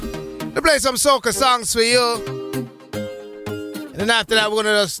gonna play some soca songs for you. And then after that, we're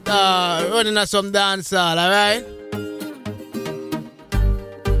gonna just running at some dancehall, alright?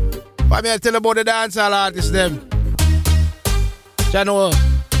 But me I tell you about the dancehall artists them. You know,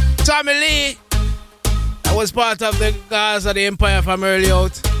 Tommy Lee, I was part of the Guards of the Empire from early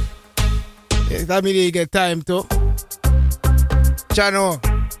out. Tommy Lee get time too. You know.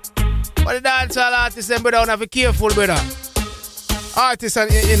 But the dancehall artists them, brother, have to be careful, brother. Artists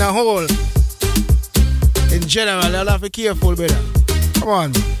in a whole, in general, they'll have to be careful, brother. Come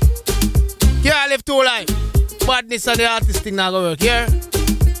on. Can't live too life. Badness and the artist thing not gonna work, yeah?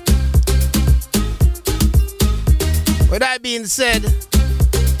 With that being said,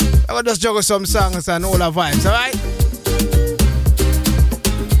 I will just juggle some songs and all the vibes, alright?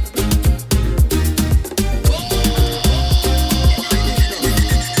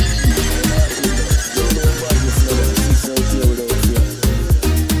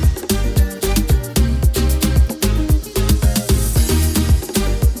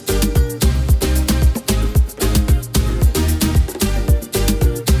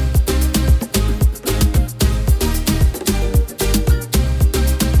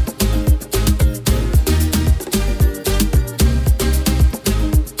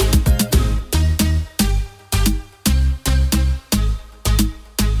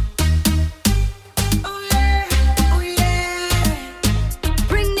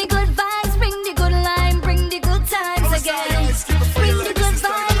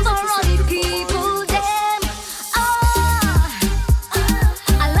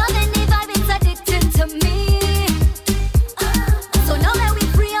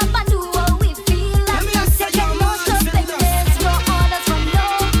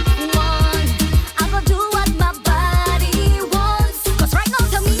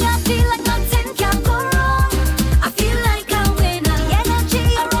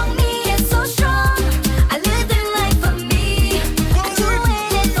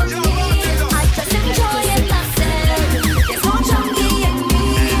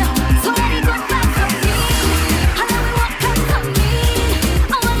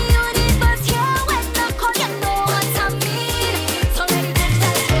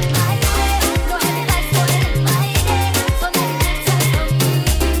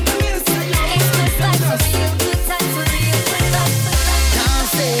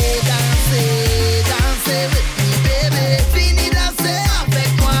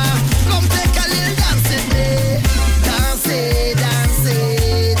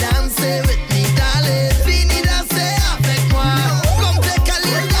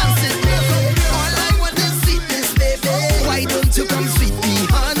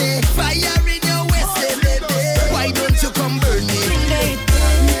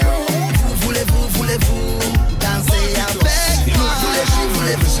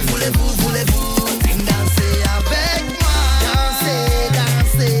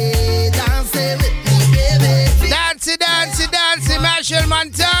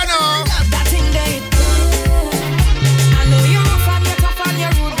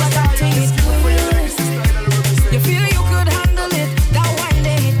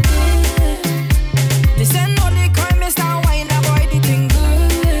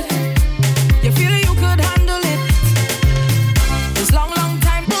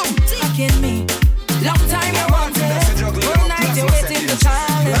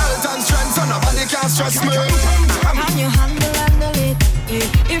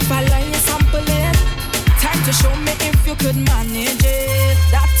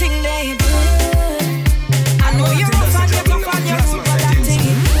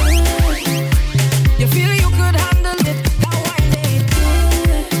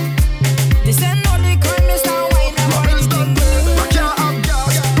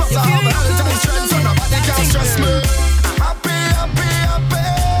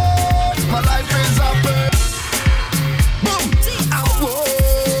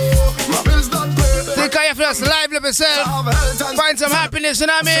 Find some happiness, you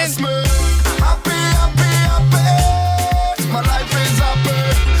know what I mean? Happy, happy, happy. My life is happy.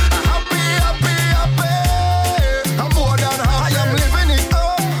 Happy, happy, happy. I'm more than happy. I am living it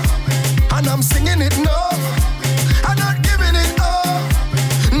up, and I'm singing it now. I'm not giving it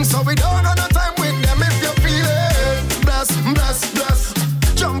up. So we don't have no time with them if you feel it. Bless, bless, bless.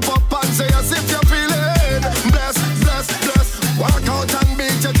 Jump up and say as if you're feeling. Bless, bless, bless. Walk out and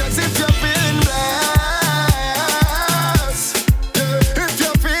beat your chest if you're feeling blessed. If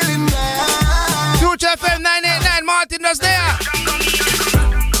you're feeling blessed.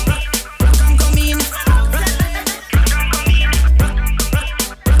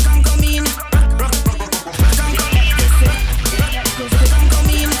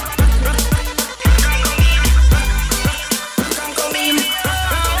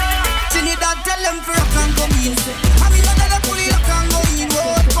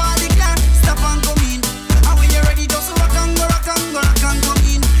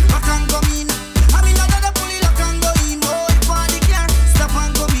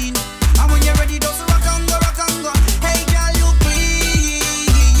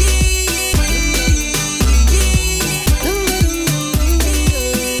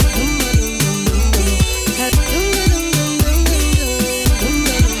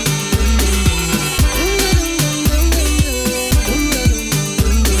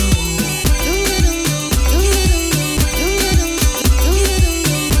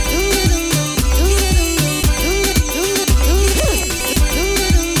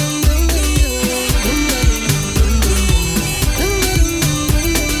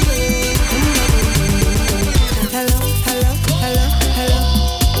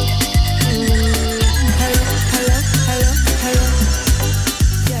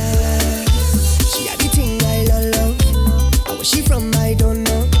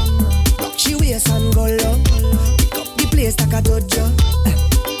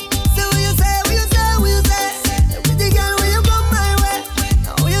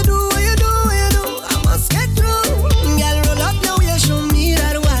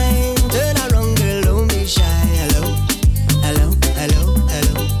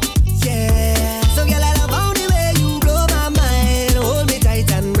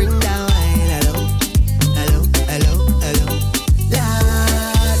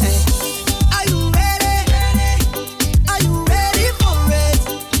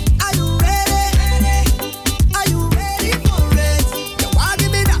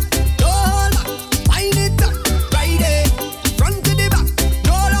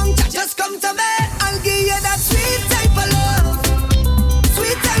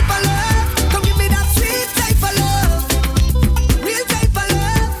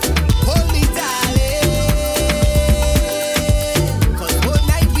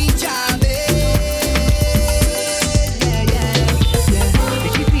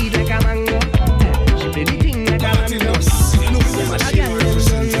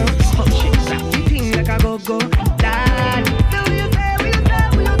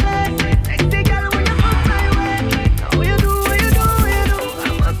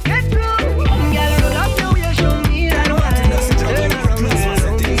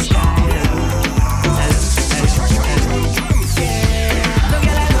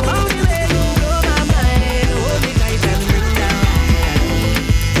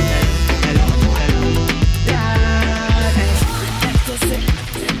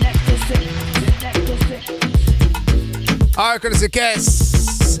 courtesy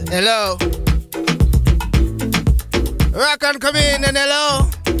Kess. Hello. Rock and come in and hello.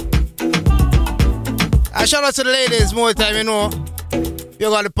 I shout out to the ladies more time, you know. You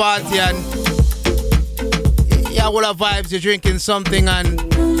got the party and you all have vibes, you're drinking something and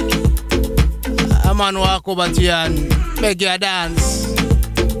a man walk over to you and beg you a dance.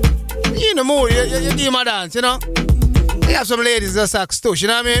 You in the mood, you give him a dance, you know. You have some ladies that suck stush, you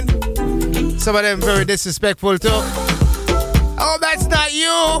know what I mean? Some of them very disrespectful too. Oh, that's not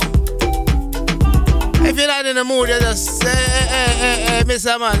you. If you're not in the mood, you just hey,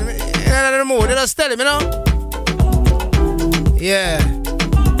 Mr. Man, you're not in the mood, you just tell him, you know? Yeah.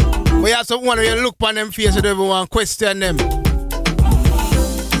 We have someone where you look on them face and everyone question them.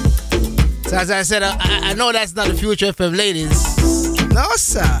 So as I said, I know that's not the future FM ladies. No,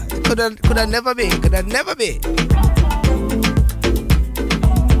 sir. It could have never been. Could have never been.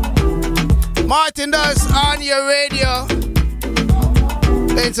 Martin does on your radio.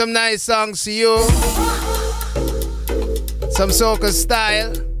 Playing some nice songs to you. Some soca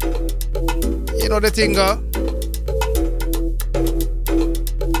style. You know the thing, go.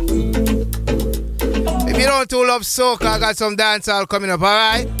 If you don't too love soca, I got some dancehall coming up,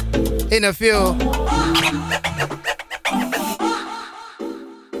 alright? In a few.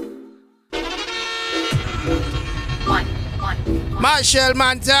 Marshall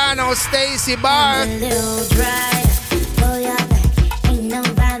Montano, Stacy Barr.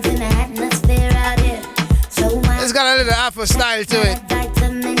 It's got a little Afro style to it.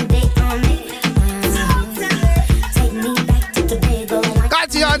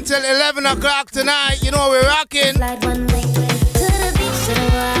 Got you until 11 o'clock tonight. You know we're rocking.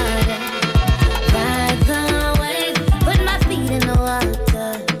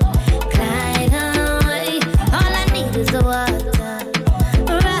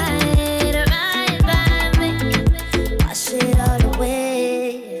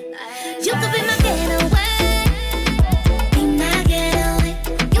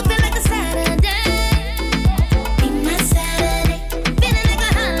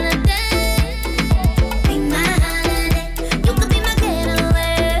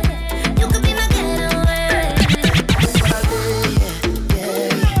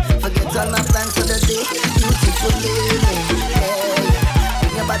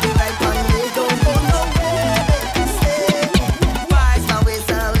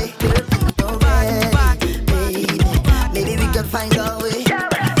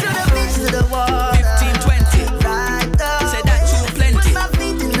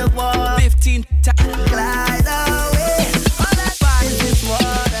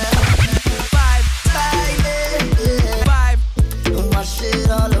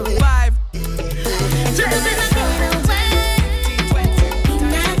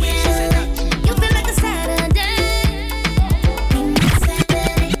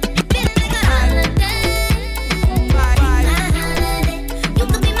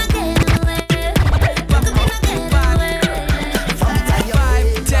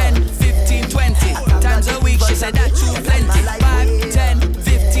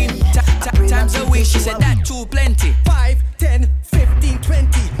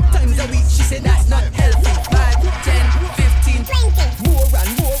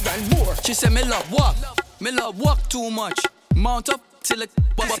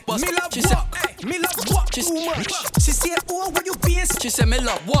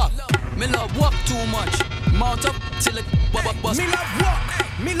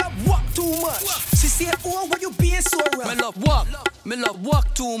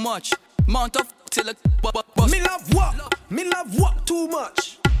 Mount up till it bust. Me love walk too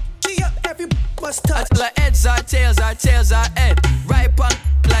much. G up every must touch. Like heads are tails are head. Right punk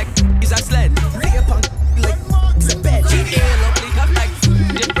like is a sled. Lay up on like the bed. GA lovely up like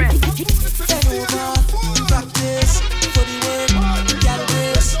the bread. Bend over, practice for the work. Gal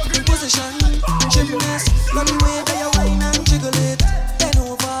race, position, gymnast. Love the way that you whine and jiggle it. Bend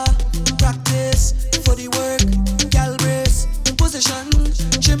over, practice for the work. Gal race, position,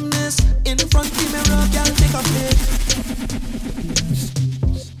 gymnast. In front of the mirror, girl, take a flick.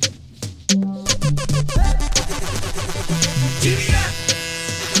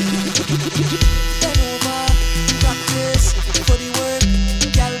 Bend over, practice for the work.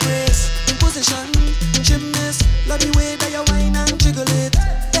 Girl, brace, position, gymnast. Love the way that you whine and jiggle it.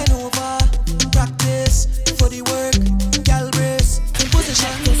 Bend over, practice for the work.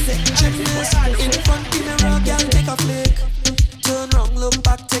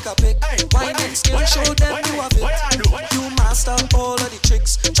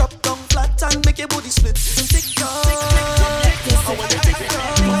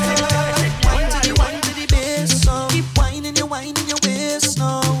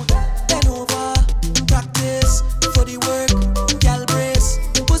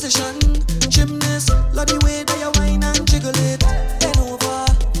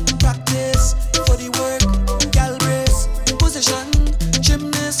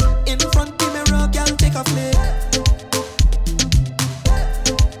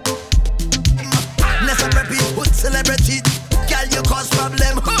 celebrity. Girl, you cause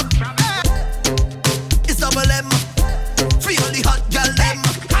problem. It's double M. Free only hot girl them.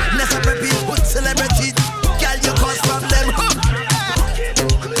 Let's repeat, put celebrity. Girl, you cause problem.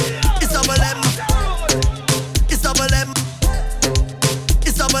 It's double M. It's double M.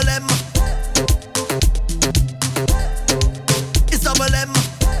 It's double M. It's double M.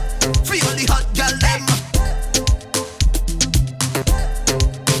 Free only hot girl them.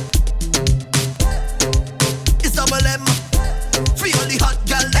 It's double M. Free only hot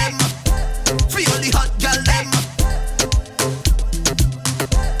girl them. Free only hot girl them.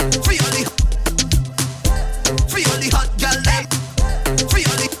 Free only hot girl them. Free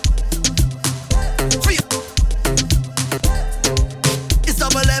only it's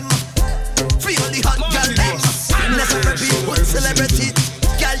double M. Free only hot girl them. Let's repeat, one celebrity.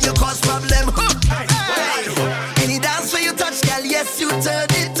 Girl, you cause problem. Any dance where you touch, girl, yes, you turn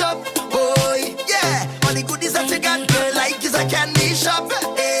it up. Oh, yeah. All the goodies that you got, girl, like is a candy shop.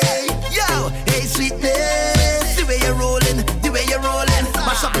 Hey, yo, hey, sweetness. The way you're rolling,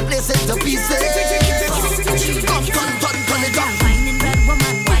 mash up the place into pieces. Come, turn it up. Whining red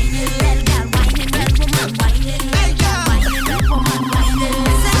woman, whining red girl, whining red woman, whining red girl, whining red woman, whining red.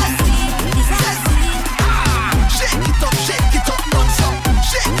 Shake it up, non-stop.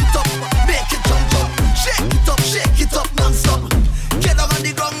 Shake it up, make it jump up. Shake it up, non-stop. Get on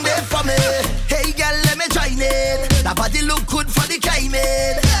the ground there for me. Hey girl, let me join in. That body look good for the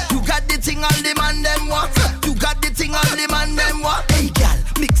climbing. You got the thing all the man them want. You got the thing all the man them want. Hey girl,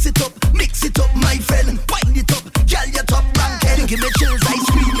 mix it up, my friend. Wind it up, girl, your top rank. Give me chills, I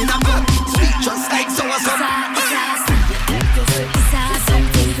scream in a cup. Sweet just like sour some.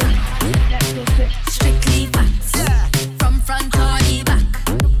 Strictly facts, from front or the back.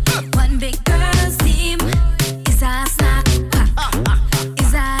 One big girl's team is a snack pack.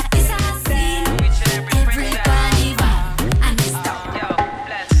 Is a scene. Everybody vibe and it's done.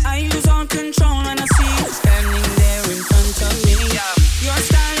 I lose all control when I see you standing there in front of me. Your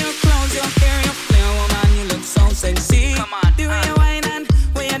style, your clothes, your hair, your flair, woman, you look so sexy. The way you whine and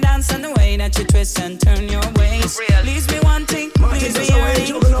way you dance and the way that you twist and turn your waist. Leaves me wanting, leaves me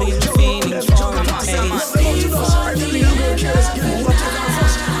yearning, leaves me feeling for a taste.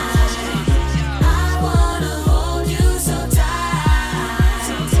 I wanna hold you so tight.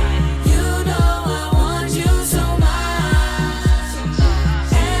 You know I want you so much,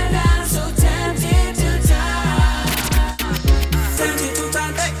 and I'm so tempted to touch. Tempted to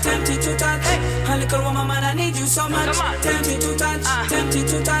touch, tempted to touch. A little woman, man, I need you so much. Tempted to touch, tempted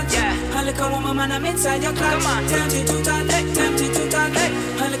to touch. A little woman, man, I'm inside your clutch. Tempted to touch, tempted to touch.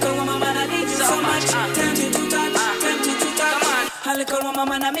 A little woman, man, I need you so much. Tempted to touch, tempted to touch. A little woman,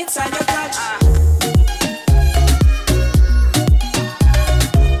 man, I'm inside your clutch.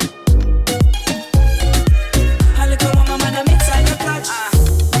 A little woman, man, I'm inside your clutch.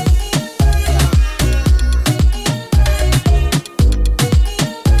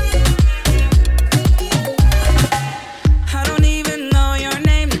 I don't even know your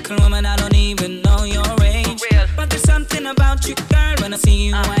name, little woman, I don't even know your age. But there's something about you, girl, when I see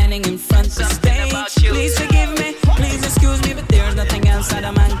you whining in front of the stage. Please forgive me, please excuse me, but there's nothing else that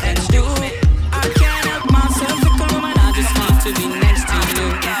a man can do. I can't help myself, little woman, I just want to be next to you. I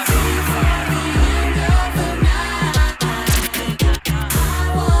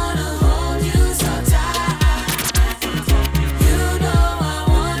wanna hold you so tight. You know I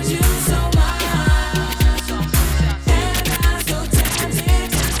want you so much, and I'm so tempted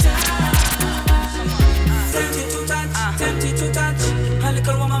to touch. Tempted to touch, tempted to touch. A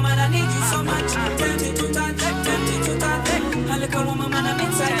little woman, man, I need you so much. Tempted to touch, tempted to touch. A little woman, man, I'm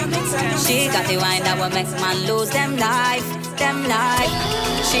inside your. She got the wine that will make man lose them life.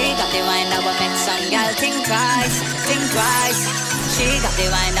 She got the wine that will make some gal think twice. She got the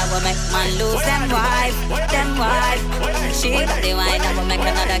wine that will make man lose them wife. She got the wine that will make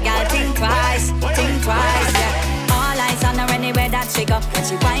another gal think twice, yeah. All eyes on her anywhere that she go. When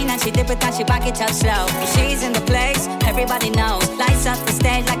she whine and she dip it and she back it up slow. If she's in the place, everybody knows. Lights up the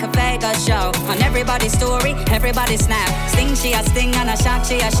stage like a Vegas show. On everybody's story, everybody snap. Sting she a sting and a shot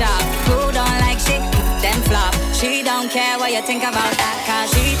she a shot. Who don't like she, then flop. She don't care what you think about that, cause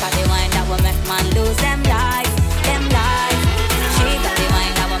she got the wine that will make man lose them life. She got the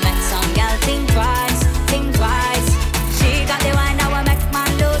wine that will make some gal think twice. She got the wine that will make man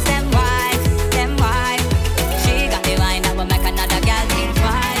lose them wife. She got the wine that will make another gal think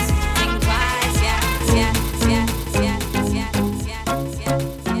twice, yeah.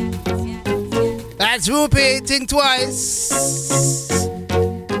 That's Rupee, think twice.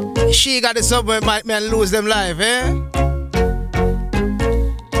 She got the subway might man lose them life, eh?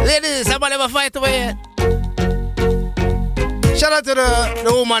 Ladies, somebody ever fight away yet? Shout out to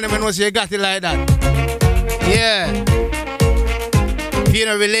the woman who knows you got it like that. Yeah. If you're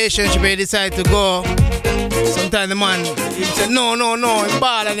in a relationship and you decide to go, sometimes the man he say no, he's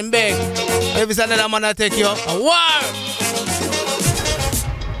bad and he beg. If it's another man that take you up, a war.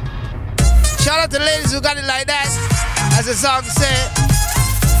 Shout out to the ladies who got it like that. As the song say,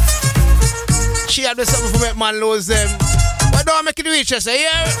 she had something for make man lose them. But don't make it reach us,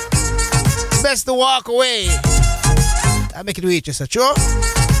 yeah? Best to walk away. I make it reach us, true?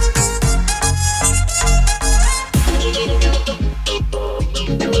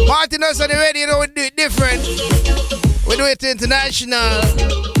 Martin us on the radio, you know, we do it different. We do it international.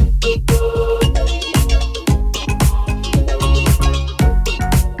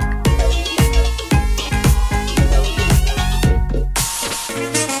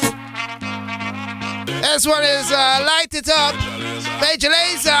 This one is Light It Up, Major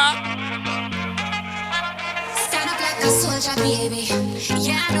Lazer. Stand up like a soldier, baby.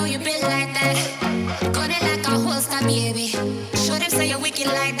 Yeah, I know you built like that. Gun it like a holster, baby. Show them say you're wicked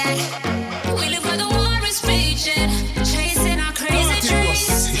like that. We live where the war is raging, chasing our crazy dreams.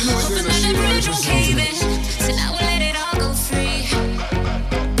 Hoping that the bridge will cave in. So now we'll let it all go free.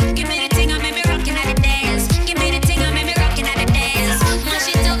 Give me the thing, I made me rockin' at the dance. Give me the thing, I made me rockin' at the dance. When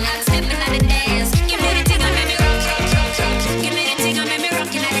she don't like stepping at the dance. Give me the thing, I made me rockin'. Give me the thing, I made me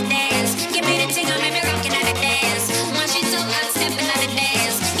rockin' at the dance. Give me the thing, I made me rockin' at the dance. When she don't like stepping at the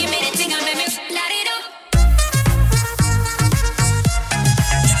dance. Give me the thing, I made me light it up.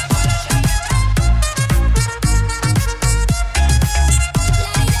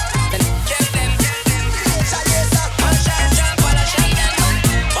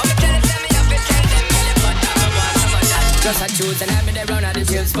 Just a choose and I'm in the run at the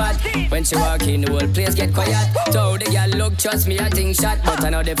chill spot. When she walk in, the whole place get quiet. Told the girl, look, trust me, I think shot. But I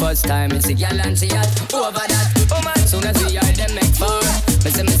know the first time it's a girl and she hot. Over that, soon as we are them make four.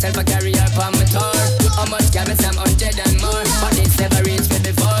 Me say myself a carry her on my tour. How much can me some 100 and more? But it's never reached me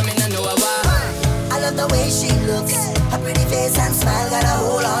before, me no know why. I love the way she looks. Her pretty face and smile got a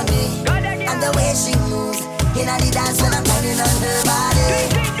hold on me. And the way she moves in the dance when I'm turning on her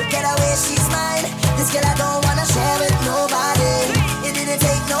body. Get away, she's mine. This girl I don't wanna share with nobody. It didn't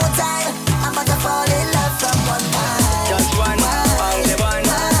take no time. I'm about to fall in love from one time. Just one, only one,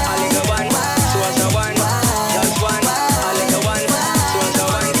 only the one, just the one. Just one, only the one, just the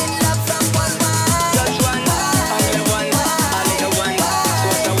one. In love from one time. Just one, only one, only the one,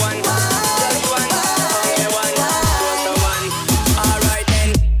 just the one. Just one, only the one, just the one. All right then,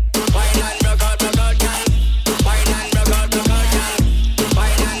 wine and rock out, girl. Wine and rock out, girl.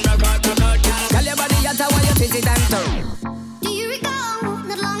 Wine and rock out, girl. Tell your body that's how you twist it and turn. Do you recall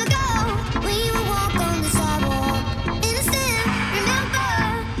not long ago when you would walk on the sidewalk? Innocent, remember?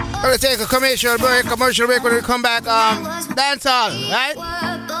 We're gonna take a commercial break. When we come back, dance hall, right?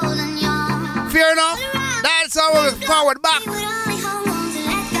 Fear enough, dance hall, we'll forward back.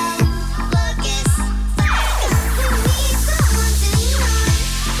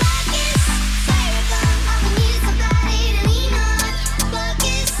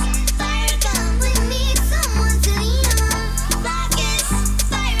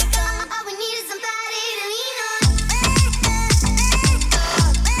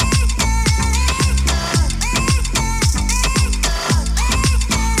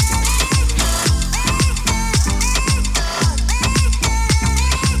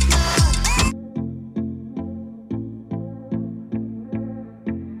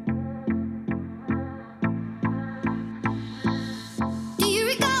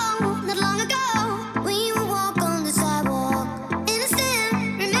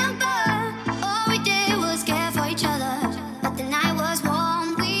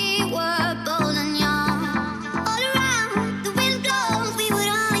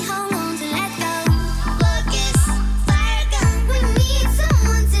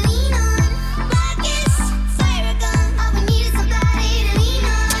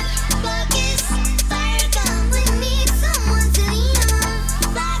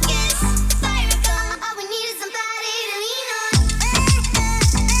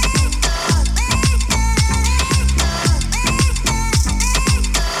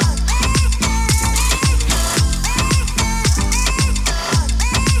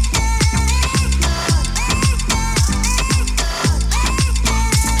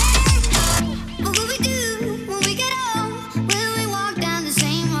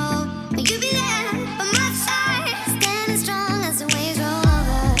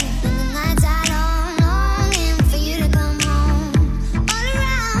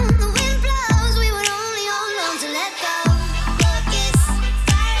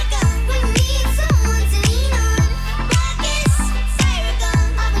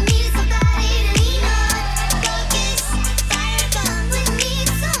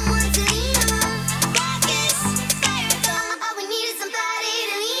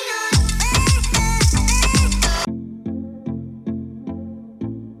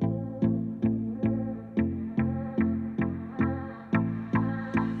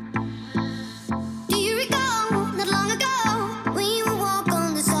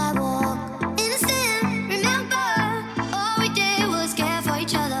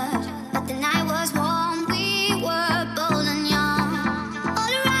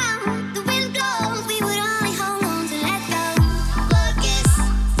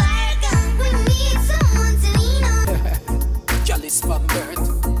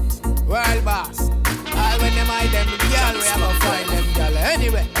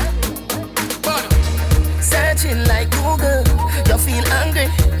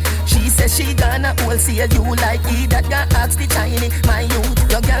 she gonna wholesale you like he that got ask the tiny. My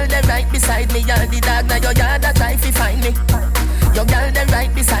youth, your girl they right beside me. You're the dog, now your yard that try to find me. Your girl they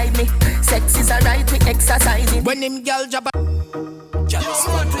right beside me. Sex is alright, we exercising. When them girl drop a Jealous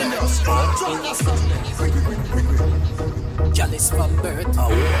from birth. Jealous from birth.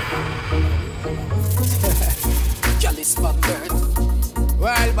 Jealous from birth.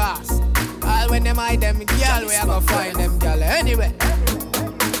 Well, boss. All when them hide them girl, we are gonna find them girl anyway.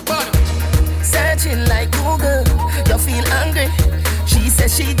 Searching like Google, you feel hungry. She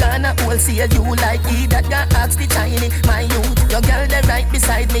says she gonna wholesale you like he that got ask the tiny. My youth, your girl they right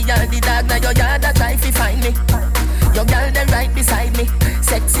beside me. You're the dog, now your yard that try to find me. Your girl they right beside me.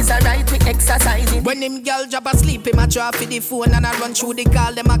 Sex is alright, we exercising. When them girl drop asleep, him a draw for the phone and I run through the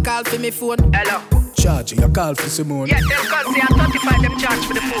call, them a call for me phone. Hello. Charge you call for Simone. Yeah, them cause they are 35 them charge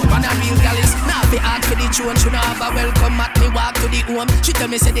for the phone. Man a real gal is now be ask for the tune. She not have a welcome at me walk to the home. She tell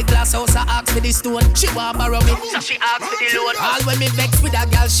me say the glass house I ask for the stone. She want borrow me, so she ask for the loan. All when me vex with a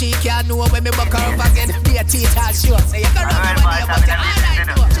gal, she can't know when me buck her up again. Be a teeth her sure. Say you can run me when you but you alright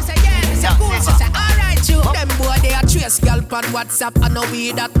no. She say yeah, me say cool. She say alright you. Them boy they a trace gal on WhatsApp and no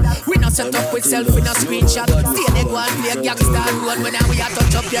we that. We not set up with self in a screenshot. Stay they go and play gangsta road when we a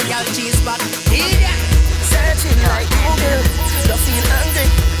touch up your gal cheese spot. Searching like Google, you feel hungry.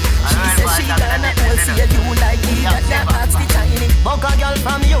 She says she gonna wholesale you like he that got ask the tiny. Buck a girl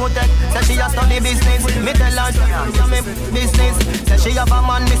from UTech, say she a study business. Me tell her she me business. Say she have a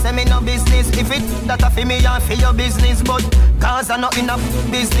man, me say me no business. If it that a fi me and fi your business, but cause I not in a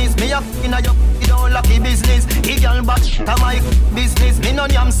business. Me a in a your don't lucky business. He girl back to my business. Me no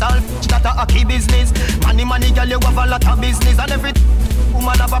yam salt, that a key business. Money girl you have a lot of business and every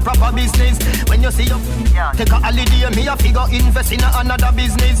woman have a proper business. When you see you take a holiday, me a figure invest in another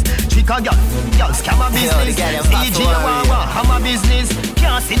business. Chica girl scam a business. EG Wawa, I'm a business.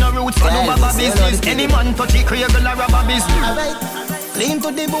 Can't see no roots for no baba business. Any man touch it, create a rubber business. Alright, clean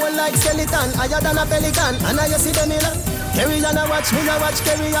to the bone like skeleton, higher than a pelican. And now you see the miller. Carry on a watch, me a watch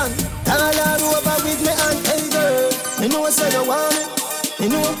carry on. All over with me and hey girl, me know say you want me. Me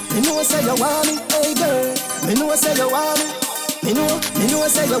know say you want me. Hey girl, me know say you want me. Me know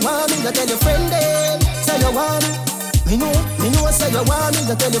say you want me. You tell your friend them, say you want me. Me know say you want me.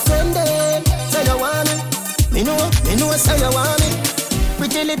 You tell your friend them, say you want me. Me know say you want me.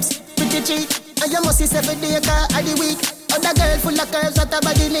 Pretty lips, pretty cheek, and you must see every day car of the week. Other girl full of curves that her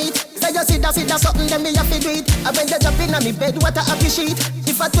body neat. Say you see that something then me have to do it. And when you jump in on me bed, what a happy sheet.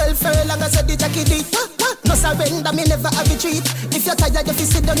 If a 12 furlong I said the jacket deep. No surrender, me never have retreat. If you're tired, you fi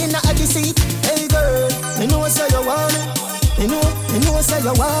sit down in a seat. Hey girl, me know say you want me. Me know say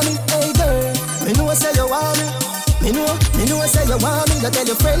you want me. Hey girl, me know say you want me. Me know say you want me. You tell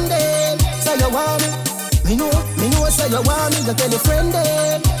your friend them, say you want me. Me know say you want me. You tell your friend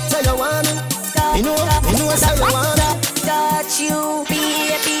them, say you want me. Me know say you want me. Touch you,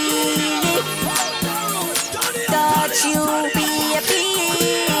 baby. Touch you, baby.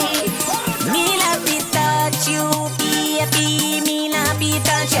 Me love it, touch you, baby. Me love it,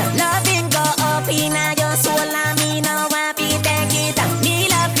 touch you. Loving go up in your soul, and me no happy take it. Me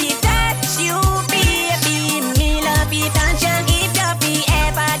love it, touch you, baby. Me love it, touch you. If you be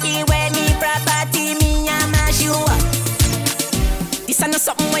ever give me property, me a mash you up. This ain't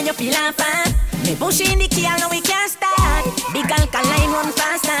something when you feel fun. Me push in the key, and we can't start. Big alkaline run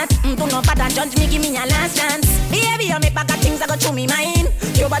fast that. Do not bother judge me, give me a last chance. Baby, I make back things that go through me mind.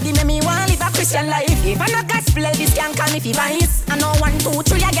 Your body make me want live a Christian life. If I not gospel, this can call me fi vice. I know 1, 2,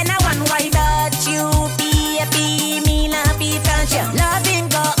 3 again, I one wife. Touch you, baby, me love it, touch you. Loving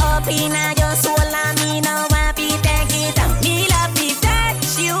go up in your soul, and me no happy take it. Me love it,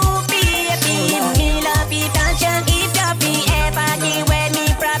 touch you, baby, me love it, touch you. If you be ever give me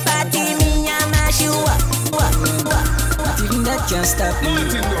property, me a mash you up. Nothing that can stop me.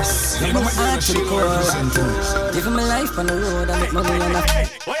 Remember my heart to the core. Living my life on the road, I make money and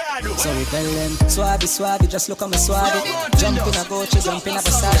so we tell them, swabby, just look at me swabby. Jump in a Gucci, jump in a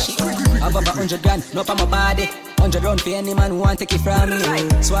Versace. Have about 100 grand, no for my body. 100 round for any man who want take it from me.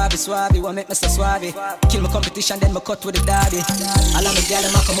 Swabby, want make me so swabby. Kill my competition, then me cut with the derby. All of me girl,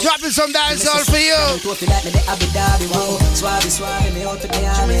 them a come up. Dropping some dancehall for you. Feel like me the Abu Dhabi, wow. Swabby, me out to the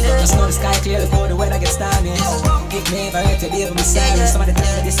army. Just know the sky clear before the weather gets stormy. Kick me ever hurt to be able to be silent. Some of the time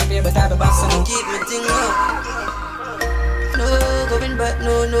I disappear, but I be back soon. Keep me thing up. No, going back,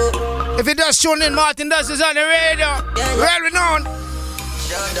 no. If you just tune in, Martin Dust is on the radio. Well renowned.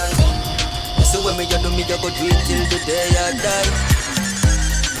 So when me you do me, you go do it till the day I die.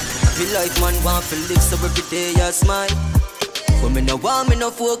 I feel like man want to live, so every day I smile. When me no want, me no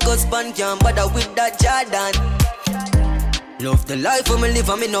focus, pan can't bother with that Jordan. Love the life when me live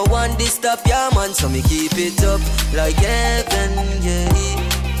and me no want this stop, yeah man. So me keep it up like heaven, yeah.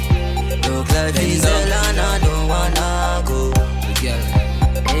 Look like diesel and I don't wanna go.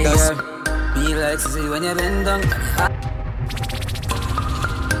 Hey girl, me like to see when you bend down.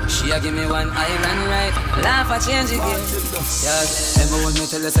 She a give me one island right. Laugh a change it, yeah. Remember when me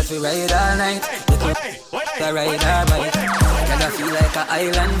tell us if we ride all night. I ride our bike. Girl, I feel like a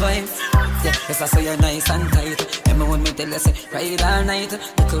island vibe. Yeah, yes I say you're nice and tight. Remember when me tell us ride all night.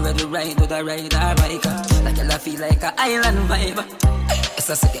 Look already ride with a ride our bike. Like girl, I feel like a island vibe. Yes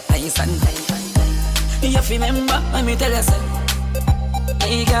I say you're nice and tight. You remember when me tell us,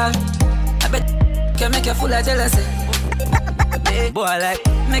 hey girl, I bet can make you full of jealousy. Boy, like,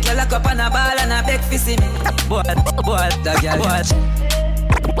 make you lock up on a ball and a beg for see me. Boy, that girl,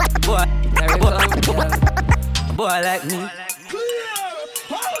 boy, boy, like me.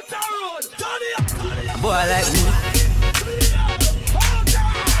 Boy, like me.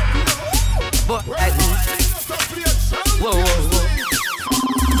 Boy, like me. Whoa, whoa, whoa.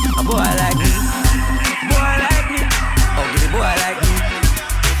 A boy like me. Boy like me. Ugly boy like me.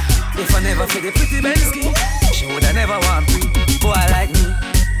 If I never feel the pretty Bensky, she woulda never want me. Boy like me,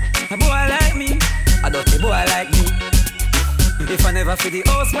 a boy like me, a dirty boy like me. If I never feel the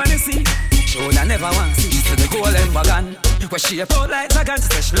house when you see, she woulda never want see. She said the golden wagon, where she a out like dragon. She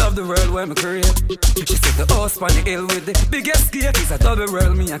said she love the world where me create. She said the house on the hill with the biggest gate is a double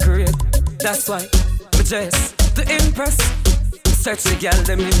world me a create. That's why me dress to impress. Search the girl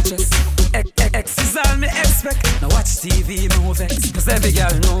them interest. X is all me expect. Now watch TV move X, cause every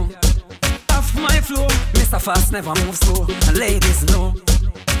girl know. Off my floor, Mr. Fast never move slow. And ladies know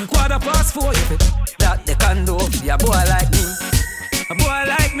 4:15, if it that they can do. Yeah, boy like me, a boy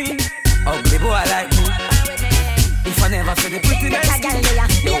like me, ugly boy like me. If I never feel the pretty best,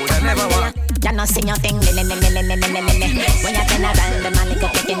 you would never want. You no see your thing, when you turn around, the man lick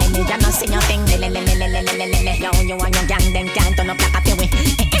up your knee. You no see your thing, yo, you and your gang, them can't turn up like a peewee.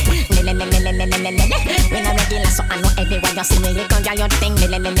 When I'm regular, so I know everywhere you see me. You can get your thing,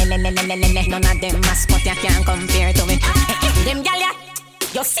 none of them mascot you can't compare to me. Them gal ya,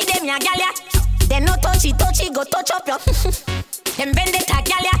 you see them ya gal ya. They no touchy, go touch up your. Them vendetta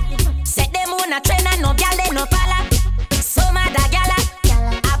gal ya, set them on a train and no gal they no pala. So mad a gal ya.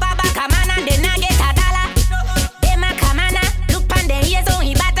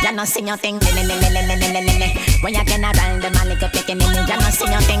 You no see your thing, when you turn around, the man lick up your knee. You no see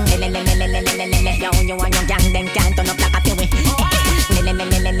your thing, yo, you and your gang, them can't turn up like a peewee. When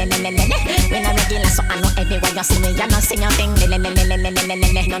I'm regular, so I know everywhere you see me. You no see your thing, none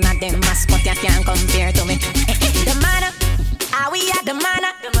of them mascot you can't compare to me. The man, are we at the man?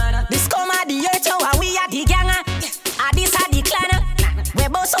 The scum of the earth, are we at the gang? Are this at the clan? We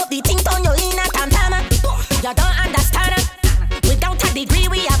both up the thing on your in a tam-tam. You don't understand. Without a degree,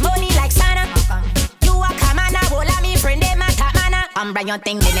 we have money like Santa. You a commander, well, I'm me friend, them a top manna. Bring your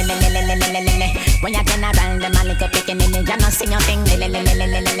thing, when you turn around, the man lick up your knee. You no see your thing, yo,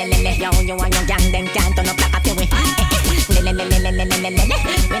 you and your gang, them can't turn up like a peewee. When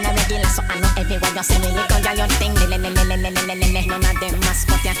I'm regular, so I know everywhere you see me. You can get your thing, none of them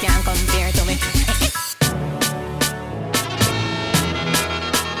mascot you can't compare to me.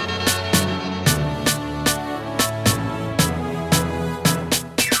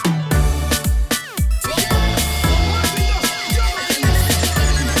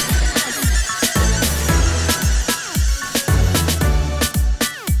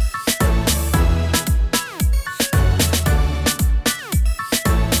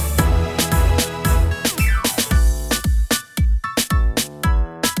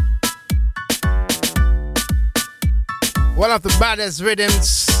 One of the baddest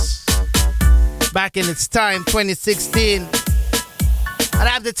rhythms back in its time, 2016. And I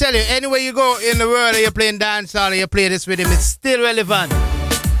have to tell you, anywhere you go in the world, you're playing dancehall or you play this rhythm, it's still relevant.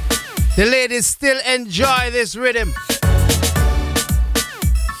 The ladies still enjoy this rhythm.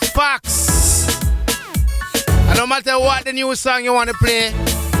 Facts. And no matter what the new song you want to play,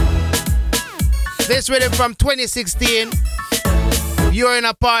 this rhythm from 2016, you're in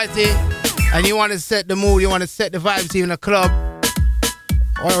a party and you want to set the mood, you want to set the vibes in a club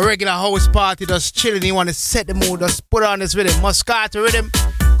or a regular house party, just chilling, you want to set the mood, just put on this rhythm. Moscato rhythm.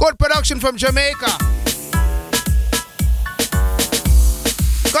 Good production from Jamaica.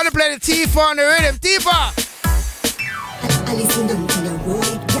 Gonna play the Tifa on the rhythm. Tifa! I listen to the roll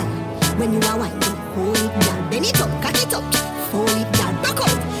it down. When you are whining, hold it down. Bend it up, cut it up, fold it down. Rock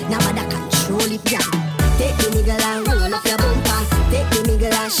out, now I control it down. Take the niggle and roll up your bumper. Take the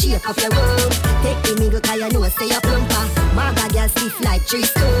niggle and shake up your road. Take the niggle cause you know stay a plumper. Maga girl stiff like 3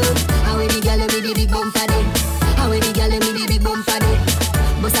 stone. How we the girl with the big bumper then? How we the girl with the big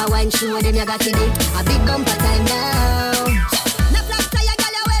Bust a wine show them you got it. A big bumper time now. Na flat tire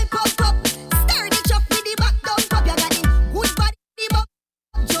girl you well pumped up. Stir the truck with the back down pop. You got it. Good body but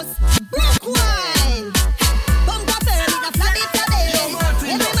just broke wine. Bumper fair with a flat it today.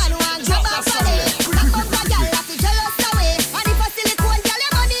 Every man want job off a day. That bumper girl have to jealous away. And if a silicone girl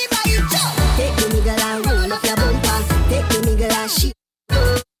you money buy it job. Take the nigga and roll up your bumper. Take the nigga and shit.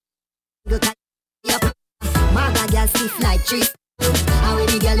 Maga girl stiff like trees. And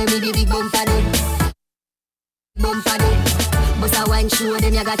with the girl with the big bumper day. Bumper day. Bust a wine show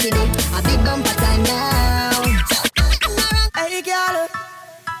them you got it. A big bumper time now. Hey girl.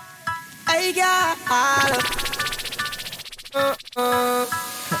 Hey girl.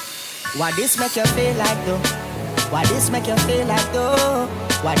 Why this make you feel like though? Why this make you feel like though?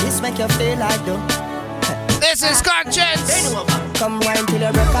 Why this make you feel like though? This is Conscience. Come wine till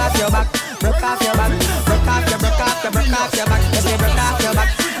you break off your back. Break off your back. Break off your, break off your, break off your back. If you break off your back.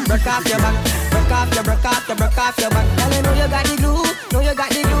 Break off your back. Break off your, break off your, break off your back. Girl, you know you got the glue. Know you got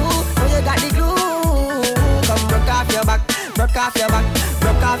the glue. Know you got the glue. Come break off your back. Break off your back.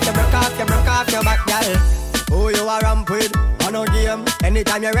 Break off your, break off your, break off your back, girl. Who you are ramp with? On no game.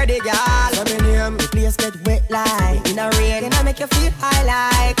 Anytime you're ready, girl. Let me name. The place get wet like in a rain. And I make you feel high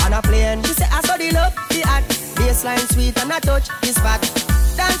like on a plane. She say I saw the love, the art. Baseline sweet and I touch this spot.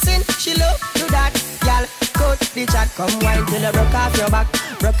 Dancing, she love do that. Girl, cut the chat. Come wine till you broke off your back.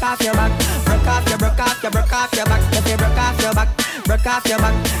 Broke off your back. Broke off your, broke off your, broke off your back. If you broke off your back. Broke off your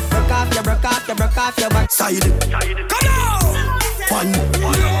back. Broke off your, broke off your, broke off your back. Side. Come on. One.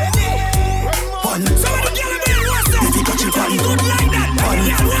 Somebody get him in. What's that? If you touch it, one. Good like that. One.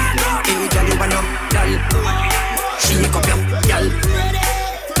 Hey, girl, you wanna, girl. Shake up your, girl.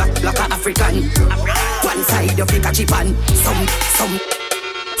 Like a African. One side of the catchy pan.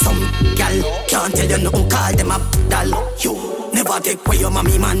 Some gal can't tell you nothing. Call them a doll. You never take away your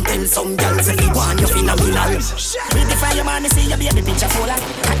mommy man. Tell some gal say you want you phenomenal. Redefine your man, see you be the picture fuller.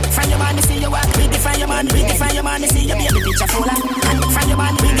 Find your man, see you walk. Redefine your man, see you be the picture fuller. Find your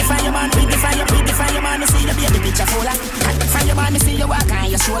man, redefine your man, redefine your man, see you be the picture fuller. Find your man, see you walk on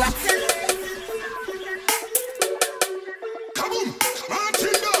your shoulder.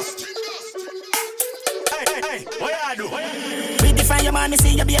 Redefine your man,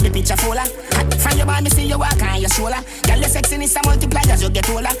 see you be the picture fuller. Find your man, see you walk on your shoulder. Girl, your sexiness a multiply as you get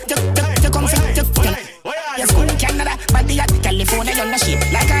older. You come fit, your school in Canada, body at California, you're not shape.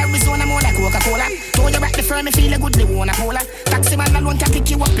 Like Arizona, more like Coca-Cola. Throw you back the firm, me feel a good, they wanna hold her. Taxi man alone can pick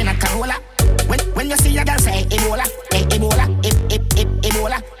you up in a Corolla. When you see a girl say Ebola,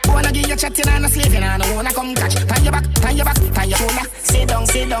 Ebola. Wanna give you chatting and a slaving and I wanna come catch. Pan your back, pan your shoulder. Sit down,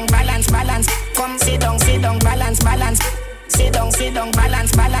 balance. Come sit down, balance. Sit down,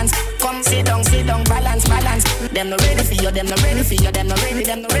 balance. Come sit down, balance. Them no ready for you, them no ready for you, them no ready for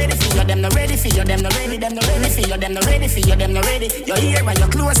you, them no ready for you, them no ready for you, them no ready for you, them no ready. Your ear and your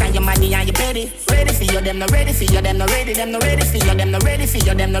clothes and your money and your petty. Ready for you, them no ready for you, them no ready for you, them no ready for you, them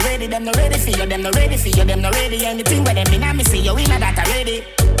no ready for you, them no ready for you, them no ready. Anything where them in me see you in that already.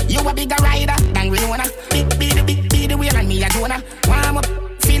 You a bigger rider than Rihanna. Be the wheel and me a Jonah. Warm up.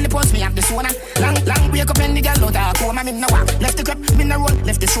 Feel the pulse, me have the sauna. Long wake up and the girl out of coma. Me no walk, left the crib, me no roll.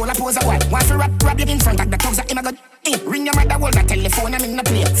 Left the shoulder pose a while. Want to rap you in front of the thugs that him a good. Ring your mother, hold the telephone, I'm in the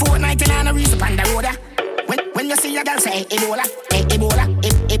play. 419 and a reason up on the road. When you see a girl say Ebola.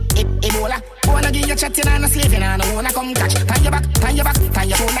 Wanna give you chatting and a slaving and I wanna come catch. Pan your back, pan your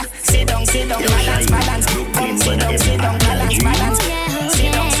shoulder. Sit down, balance. Come sit down, balance. Sit down, balance.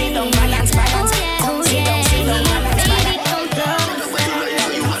 Come sit down, balance.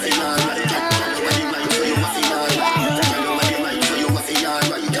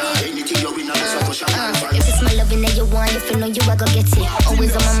 If it's my loving that you want, if you know you, I go get it.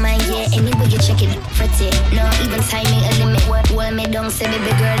 Always on my mind, yeah, anyway you check it. Fret it, no, even timing a limit. Well, me don't say,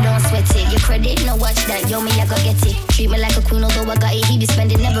 baby girl, don't sweat it. Your credit, no watch that, yo, me, I go get it. Treat me like a queen, although I got it, he be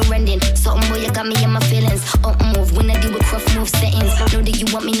spending, never ending. Something, boy, you got me in my feelings. Move, when I do with rough move settings. Know that you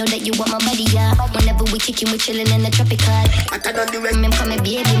want me, know that you want my body, yeah. Whenever we kicking, we chilling in the tropical. I don't do it, I'm coming,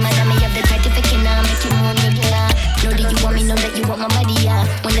 baby, madam, me have the type of faking, now make you more regular. Know that you want me, know that you want my body, yeah.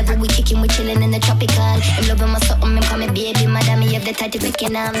 Whenever we kicking, we chilling in the tropical. I'm loving my something, I'm coming, baby, madam, me have the type of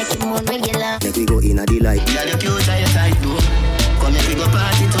faking, now make you more regular. Make we go in a delight. Girl, you cute and you tight, bro. Come make we go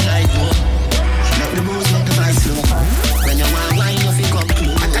party tonight, bro. Make the booze, make the vibe slow. When you want wine, you feel come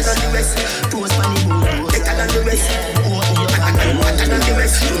close. Better than the rest, toast pan the booze. Better than the rest, better than the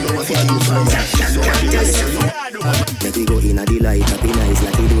rest. You know what you do for me. Make we go in a delight, happy nice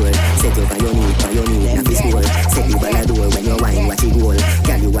like it will. Set you by your knee, na fi school. Set you by the door when you wine, watch it goal.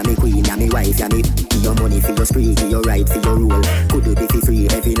 Girl, you are me queen, and me wife, and me. Give your money for your spree, give your right for your rule. Could you be free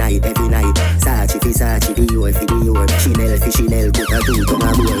every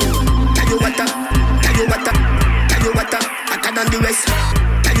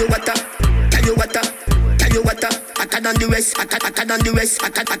than the rest. Hotter than the rest.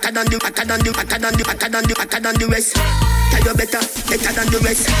 Hotter than the rest. Tell you better than the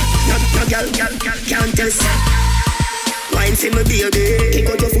rest. No girl can't test. Wine for me baby. Kick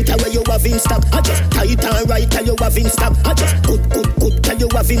out your foot away you have in stock. I just tight and right tell you have in stock. I just good tell you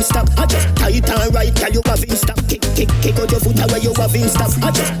have in stock. I just tight and right tell you have in stock. Kick out your foot away you have in stock.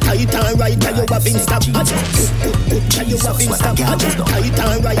 I just tight and right tell you have in stock. I just good tell you have in stock. I just tight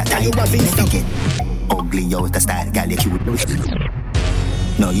and right tell you have in stock. Ugly out the style, girl you cute.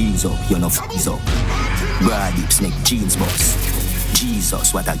 No ease up, you no freeze up. Broad hips neck jeans box.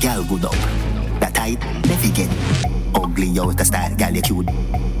 Jesus, what a girl good up. That tight, never get. Ugly out the style, girl you cute.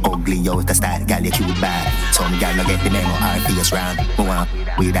 Ugly out the style, girl you cute bad. Some girl no get the memo, our face round. More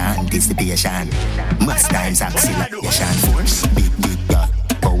with anticipation. Must times acceleration. Force, big girl,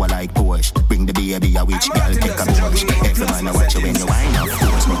 power like Porsche. Bring the baby a witch girl, take a Porsche. Every man a watch you when you wind up.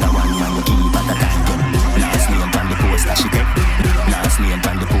 Force, make a one man you keep at a time. Last name on the poster she take. Last name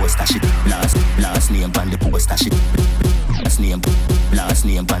on the poster she. Last name on the poster she. Last name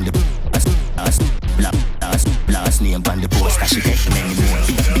on the last name on the poster she take many more.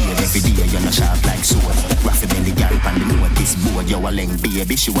 Beard every day you're not sharp like sword. Raffy belly girl on the notice board. You a length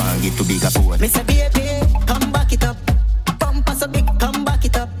baby she want get to bigger board. Me say baby, come back it up. Bumper so big, come back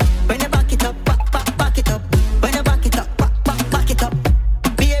it up. When you back it up, back it up. When you back it up, back it up.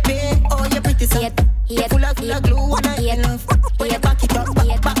 Baby, oh you pretty so. You're full of glue and I love. When you back it up,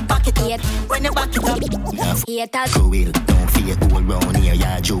 back it up. When you back it up. Jewel, don't fear all round here,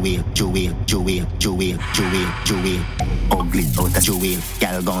 yeah, jewel. Ugly out as jewel,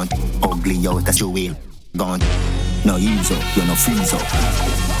 girl gone. Ugly out as jewel, gone. No ease up, you no freeze up.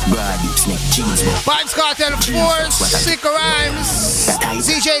 Broad hips neck jeans up. Vybz Kartel Force, Sick Rhymes,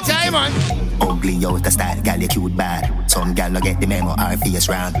 DJ Diamond. Ugly out the style, girl you cute bad. Some girl no get the memo, our face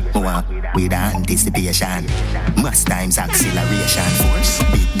round. More with anticipation. Must times acceleration. Force,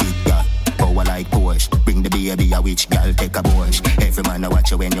 big girl. Power like Porsche. Bring the baby a witch girl, take a Porsche. Every man a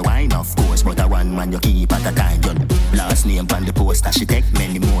watch you when you wine, of course. But a one man you keep at a time. Your last name on the poster, she take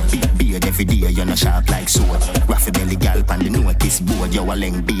many more. Beard every day, you're not sharp like sword. Raffy belly girl on the notice board. You a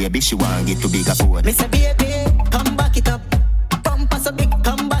length baby, she want get to bigger board. Me say baby, come back it up. Bumper so big,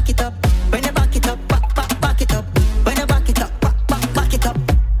 come back it up. When you back it up, back it up. When you back it up, back it up.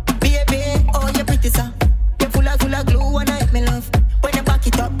 Baby, oh you pretty so. You full of glue and I me love. When you back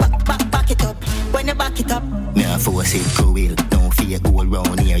it up, back it up. When you back it up. Now force it, cruel. Don't fear all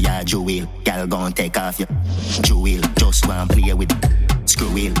round here, yeah, jewel. Girl gon' take off your jewel. Just want play with screw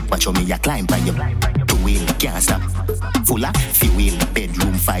wheel. Watch how me ya climb by your two wheel. Can't stop. Full of fuel.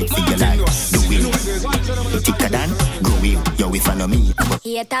 Bedroom fight for your life. Do wheel. Thicker than go wheel. Yo, if I know me.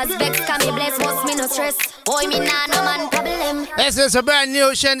 Haters vex, can me bless, most me no stress. Boy, me nah no man problem. This is a brand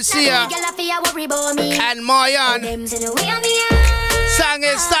new Shensia and Mayan. Song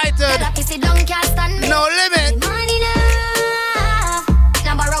is titled No Limit.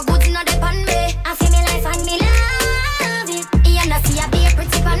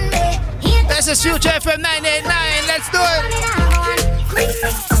 This is Future FM 989. Let's do it.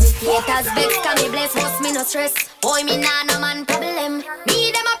 Haters vex, can me bless, most me no stress. Boy, me nah no man problem.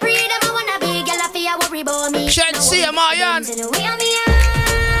 Me them a pre, them a wanna be. Girl, I feel worry about me. Shensia, Mayan. Girl,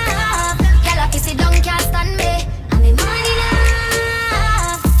 I sit down, can't stand me. I'm in money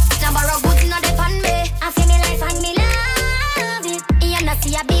now. Now borrow goods, not depend me. I feel me life and me love it. You not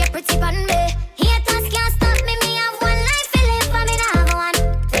see I be a pretty pan me. Haters can't stop me. Me have one life to live, and me not have one.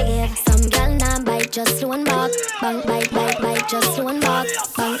 Forgive some girl now bite just one back. Bank bite just one back.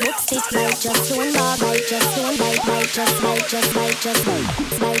 Bank book stick bite just one back. Bite just one bite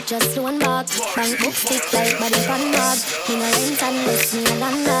just one back. Bank book stick like body pan bag. Me no rent and less me a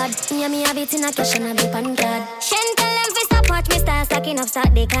landlord. Yeah, me have it in a cash and a big pan card. Shen tell them fi stop watch me start stacking up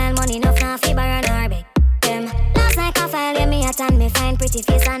stock. They call money enough now fi borrow nor beg them. Last night I file yeah, me a tan me fine pretty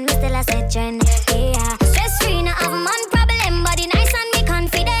face and me still a set trend. Yeah, stress free no have man problem. Body nice and me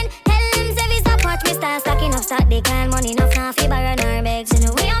confident. Tell them say fi stop watch me start stacking up stock. They call money enough now fi borrow nor beg. So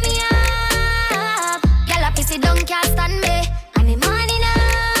no way on me up. Girl a pissy don't can't stand me. I'm in money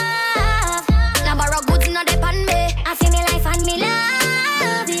enough. Now borrow goods no depend me. I feel me life and me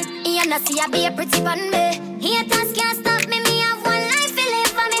love it. You not see I be a pretty pan me. Haters can't stop me. Me have one life to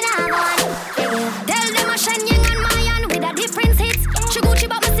live and me not have one. Tell them I shine young and Mayan with a different hits. She Gucci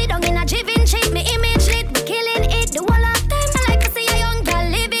but me sit down in a jivin shape. Me image lit, me killing it. The whole of them I like to see a young girl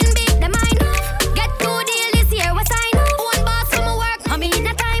living big. Them I know. Get 2 deal this year, what I know. One bar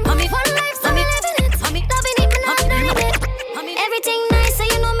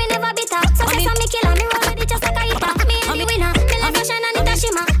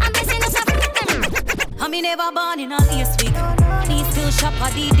in all last week. Me still shop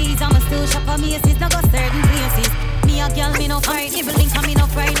at DDs, I'm still shop at Macy's. Now go certain places. Me a girl, me no fright. If link, I me no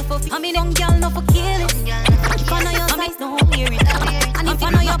fright. I mean young girl, no for kill it. If I know your size, don't wear it. And if I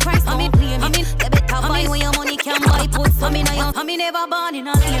know your price, I mean play me. I mean you better buy where your money can buy. Put some in your. I mean never born in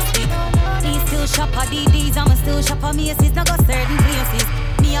all last week. Me still shop at DDs, I'm still shop at Macy's. Now go certain places.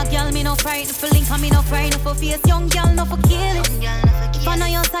 Me a girl, me no fright. If link, I me no fright. For face, young girl, no for kill it. If I know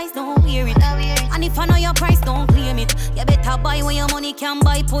your size, don't wear it. And if I know your price, don't claim it. You better buy where your money can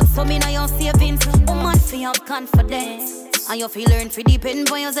buy. Put some in your savings. Woman, feel have confidence. And you feel learn to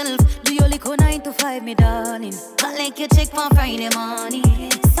depend on yourself. Do your little 9 to 5, me darling. Not like you check for Friday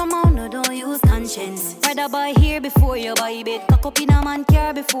morning. Somehow no don't use conscience. Rather buy here before you buy bed. Cock up in a man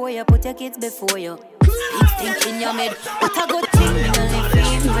car before you put your kids before you. Big think in your bed. What a good thing, you live for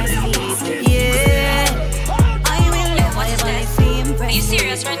impress. Yeah, I will live whatever for impress. Are you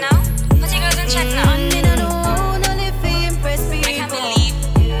serious right now? Put your girls in check now. And me no live for impress people. I can't believe.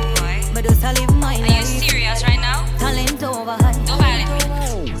 But just I live my life. Are you serious right now? Talent over high. Don't violate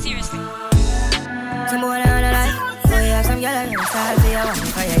me. Seriously. Some boy on the life. So you have some girl on the style for your one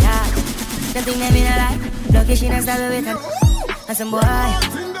for your yard. Them think them in a life. Lucky she not style with her. And some boy,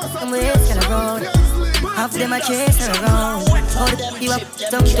 some ways can road. Half them a chase her around. Hold you up,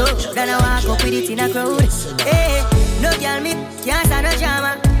 some toe. Then I walk up with it in a crowd. Hey, no girl me can't stand no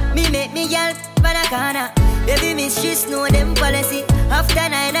drama. Me make me girl by the corner. Baby miss she know them policy. After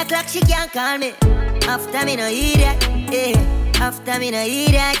 9 o'clock she can't call me. After me no hear that, yeah. After me no hear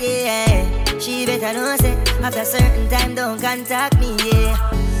that, yeah. She better know say after certain time don't contact me, yeah.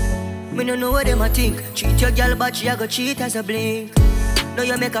 Me no know what them a think. Treat your girl but she a go cheat as a blink. Now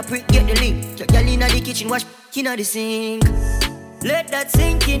you make a prick get the link. Your girl inna the kitchen wash inna the sink. Let that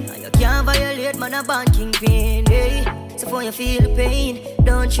sink in. You can't violate man a born kingpin, hey. So before you feel the pain,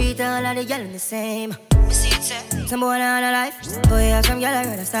 don't treat all of the girl the same. Some boy on a life. Boy have some girl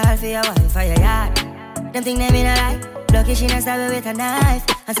around a style for your wife for your yard. Them think them in a life. Lucky she not stab with a knife.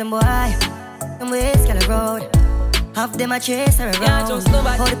 And some boy, them ways can road. Half them a chase her around.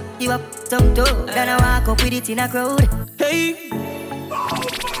 Hold you up, some toe. Then I walk up with it in a crowd. Hey,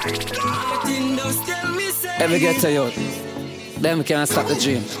 ever get to you? Them can't stop the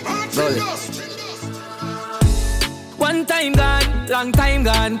dream. Go. One time gone, long time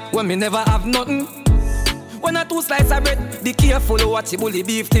gone. When me never have nothing. When I 2 slices of bread, be careful what you bully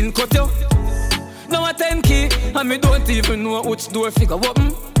beef thin cut you. Now a 10 key, and me don't even know which door figure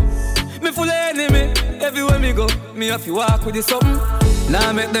open. Me full of enemy, everywhere me go, me have to walk with the something.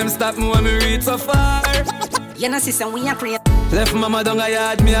 Now make them stop me when me reach so far. You know sister, we a pray. Left mama down a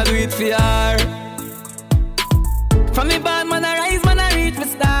yard, me a do it for her. From me bad man I rise, man I reach my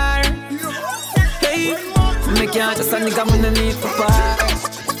star. Hey, me can't just a nigga when I need for part.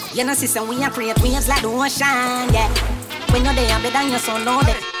 You know sister, we a pray, waves like the ocean, yeah. When you're there, better than your son, no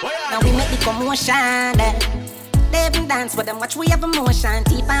day. Now we make the commotion, yeah. They even dance with them, watch we have emotion.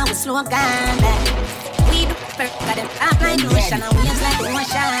 Deep and we slow down, yeah. We do perfect, got them up like ocean. And waves like the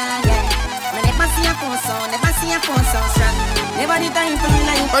ocean, yeah. We never see a phone song, never see a phone song strong. Never the time for me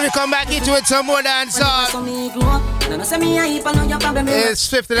like. When we come back into it, some more dancehall. It's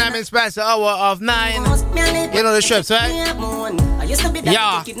 59 minutes past the hour of 9. You know the strips, right?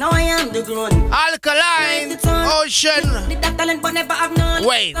 Yeah. Alkaline, Ocean.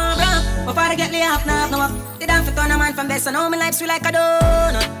 Wait. Before I get laid off now, they don't fit on a man from best. I know my life's sweet like a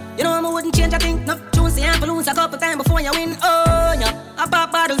donut. You know I wouldn't change a thing. No, choose the ample lose a couple times before you win. Oh, yeah. I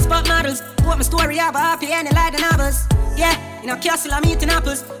pop bottles, pop models. Put my story up, happy and like the novels. Yeah, in a castle I'm eating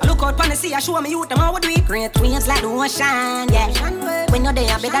apples. I look out pan the sea, I show me youth them how we do it. Great waves like the ocean, yeah. When you're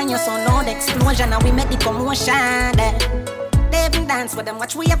there, better than your son, no the explosion. And we make the commotion, yeah. They even dance with them,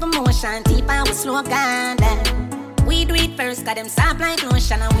 watch we have emotion. Deep and we slow down, yeah. We do it first, got them soft like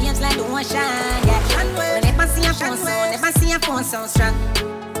lotion. And waves like the ocean, yeah. We never see a phone sound, never see a phone sound strong.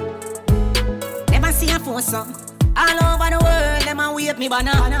 Never see a phone sound. All over the world, them a wave me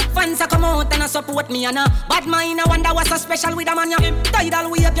banana. Fans a come out and a support me and bad mind I wonder what's so special with a man. Tidal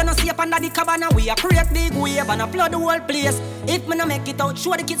wave, you no see up under the cabana. We a create big wave and a flood the whole place. If me no make it out,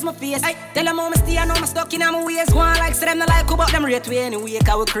 show the kids my face. Tell them how me stay and how me stuck in my ways. Go on like say them no like about them rate way anyway.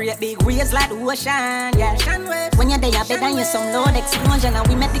 Cause we create big waves like the ocean, yeah. When you're there, better than you some loud explosion. And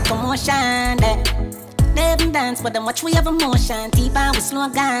we make the commotion, yeah. They even dance but them watch we have emotion. Deep and we slow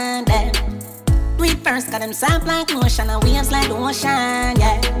down, yeah. Do it first, got them soft like lotion and waves like the ocean,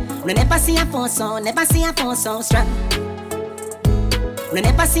 yeah. We never see a phone sound, never see a phone sound strong. We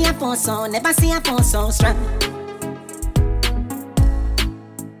never see a phone sound, never see a phone sound strong.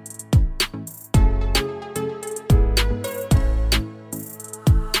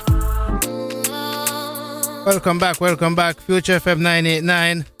 Welcome back. Future FM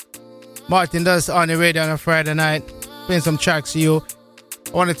 989. Martin does on the radio on a Friday night. Playing some tracks to you.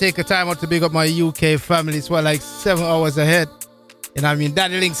 I want to take a time out to big up my UK family. It's what, like 7 hours ahead. You know what I mean?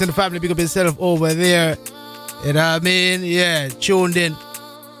 Daddy Links in the family, big up yourself over there. You know what I mean? Yeah, tuned in.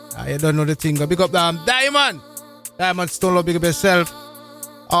 You don't know the thing. Big up Diamond. Diamond Stone, big up yourself.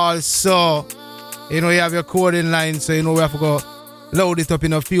 Also, you know, you have your coding line, so you know we have to go load it up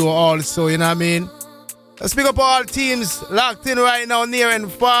in a few also, you know what I mean? Let's pick up all teams locked in right now, near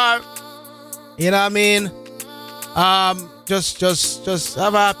and far. You know what I mean? Just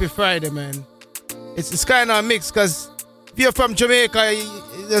have a happy Friday, man. It's kind of mixed, because if you're from Jamaica,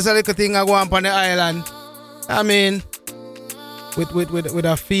 there's a little thing I go on the island. I mean, with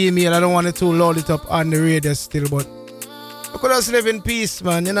a female, I don't want it to load it up on the radio still, but I could just live in peace,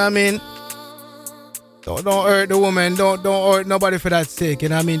 man, you know what I mean? Don't hurt the woman, don't hurt nobody for that sake, you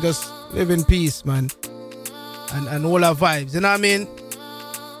know what I mean? Just live in peace, man. And all our vibes, you know what I mean?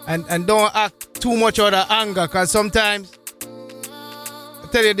 And don't act too much out of anger, because sometimes, I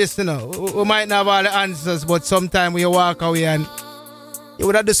tell you this, you know, we might not have all the answers, but sometimes when you walk away and you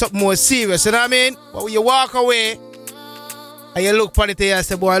would have to do something more serious, you know what I mean? But when you walk away and you look on it and you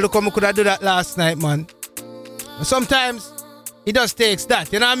say, boy, look how I could have done that last night, man. And sometimes it just takes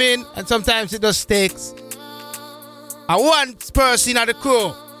that, you know what I mean? And sometimes it just takes one person at the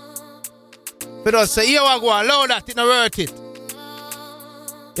crew for us say, here we go, allow that, it's not worth it.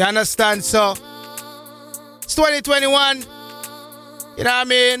 You understand? So, it's 2021, you know what I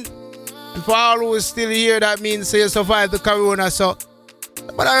mean? And for all who is still here, that means so you survive the corona, so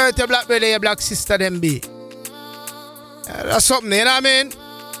but I heard your black brother, your black sister, them be. That's something, you know what I mean?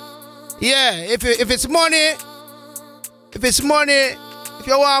 Yeah, if it's money, if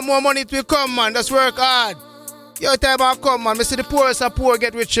you want more money, it will come, man. Just work hard. Your time will come, man. I see the poorest of poor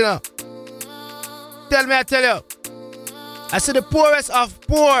get rich, you know. I tell you. I see the poorest of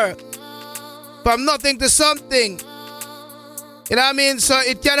poor from nothing to something. You know what I mean? So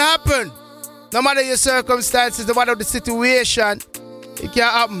it can happen. No matter your circumstances, no matter the situation, it can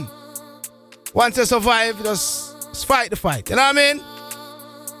happen. Once you survive, just fight the fight. You know what I mean?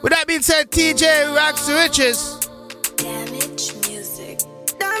 With that being said, TJ Rocks to Riches. Damage music.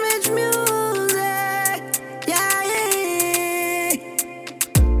 Damage music. Yeah, yeah.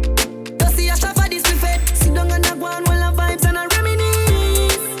 You see a shot for this buffet. Sit down and go on while I vibes and I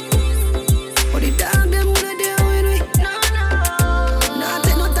reminisce. But the dog them wanna deal with me. No. Nah,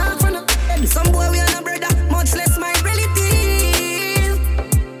 take no talk from the head. Some boy we are no brother, much less my relative.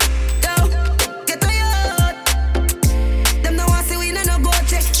 Yo, get tired. Them no want see we no go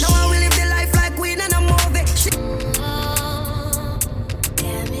check. Now I will live the life like we no movie.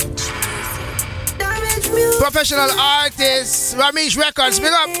 Damage music. Professional artist, Ramesh Records,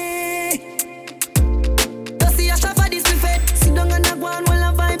 big up. You see a shot for this buffet. Sit down and go on while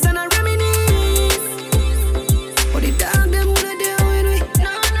I vibes and I reminisce. But the dog them wanna deal with me.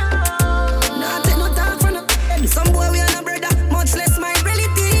 No. Nah, take no talk from the head. Some boy we are no brother, much less my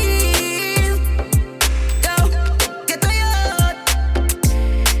relative. Yo, get tired.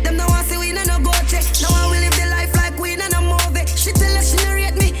 Them no want see we no go check. Now I will live the life like we no movie. She tell us she no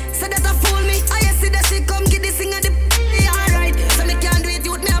rate me, say that I fool me. I see that she come get this thing at the alright. So me can't do it,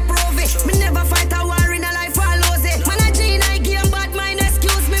 youth me approve it. Me never fight a war in a life or lose it. Man a Gene, I game bad mind,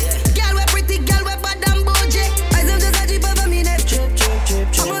 excuse me. Girl we pretty, girl we bad and bougie. I just a jeep over me neck.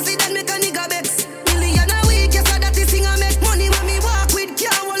 I must see that make a nigga vex. Million a week, yes, so that this thing I make money when me walk with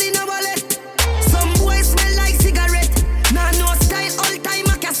can't hold in a wallet. Some boys smell like cigarette. Nah, no style, all time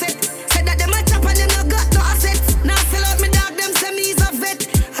a cassette. Said that them a chop and them no got no assets. Now sell out me dog, them say me is a vet.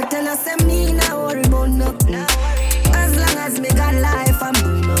 I tell her say me nah worry about nothing. As long as me got life, I'm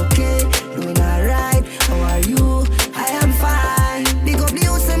doing okay, doing alright. How are you? I am fine. Big up the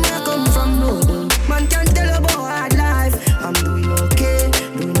house and I come from London. Man can't tell about hard life. I'm doing okay,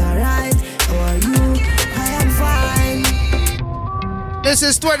 doing alright. How are you? I am fine. This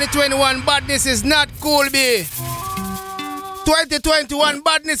is 2021, badness is not cool, B. 2021,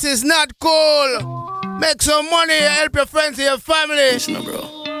 badness is not cool. Make some money, help your friends and your family.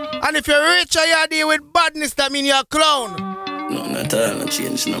 Bro. And if you're rich and you deal with badness, that means you're a clown. No, not all, not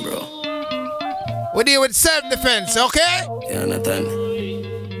change, no, bro. We deal with self-defense, okay? Yeah, Nathan.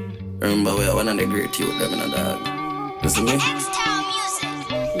 Remember, we are one of the great youth, them in a dog. Listen to me?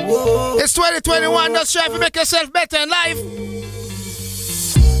 Whoa. It's 2021, just try to make yourself better in life.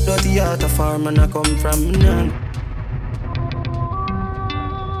 Dirty heart of farm and I come from none.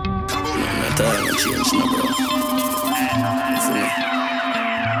 No, not all, not change, no, bro. Listen to me?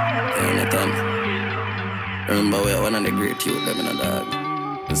 Yeah, Nathan. Remember, we are one of the great youth, them in a dog.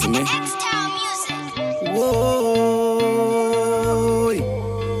 Listen to me? Whoa.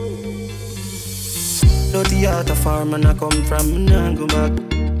 Dirty heart of farm and I come from, me nah go back.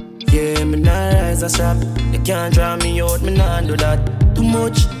 Yeah, me nah rise a shop. They can't draw me out, me nah do that. Too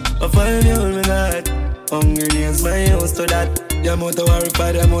much, I find me all me got. Hungry nails, my house to that. The amount of worry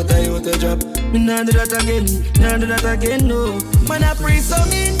for the amount of you to drop. Me nah do that again, no. Man, I pray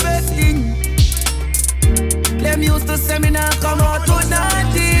some investing. Them used to say me nah come out to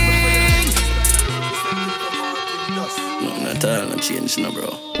nothing. Not all, no change, no, bro.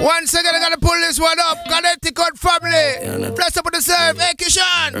 Once again, I gotta pull this one up. Connecticut family. Bless up with the serve. Hey,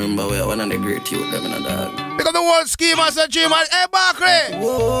 Kishan. Remember, we are one of the great youth, them in a dog. Pick up the whole scheme as a dream. Hey, Barkley.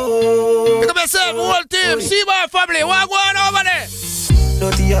 Pick up yourself, whole team. See my family. What going over there?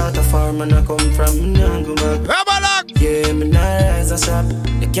 Dirty heart of farm and I come from, me nah go back. Rabalak. Yeah, me nah rise a shop.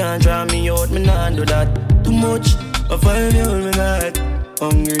 They can't draw me out, me nah do that. Too much, I find me all me got.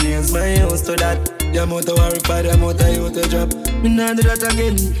 Hungry nails, my house to that. The amount of worry for the amount of you to drop. Me nah do that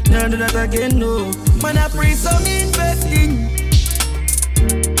again, no. Man, I pray some investing.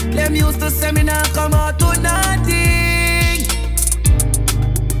 Them used to say me nah come out to nothing.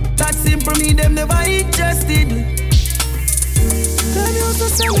 That simple me, them never interested. Them used to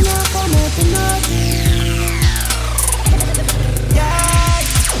say me nah come out to nothing. Yeah,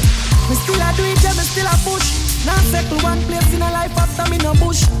 me still a do it, yeah, me still a push. Now settle one place in a life after me no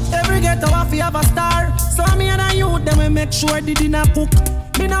bush. Every ghetto have to have a star. So me and a youth, them we make sure they didn't cook.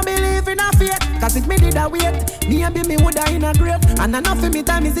 Me no believe in a fate, cause if me did a wait, maybe me woulda in a grave. And enough of me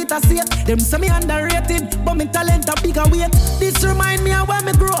time is it a set. Them say me underrated, but me talent a bigger weight. This remind me of when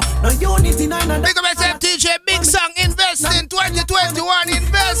me grow. No unity, no another. Big up myself, DJ Big Song, invest in 2021,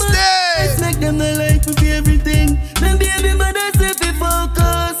 invest in. Make them the like me for everything. Them baby mother say fi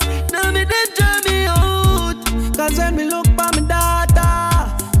focus. Now me they draw me out. Cause when me look for me data,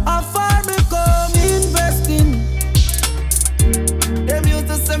 how far me come investing. Them used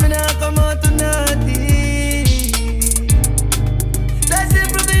to say me nah come out to nothing. That's it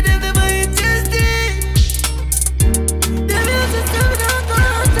from me, them never interested. Them used to say me nah come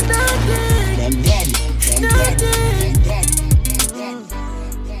out to nothing.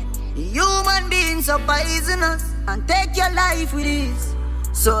 Human beings are poisonous and take your life with ease.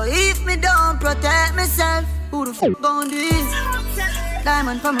 So if me don't protect myself, who the fuck gon' do this?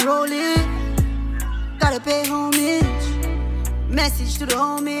 Diamond from rolling, gotta pay homage. Message to the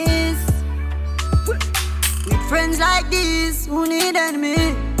homies. With friends like this, who need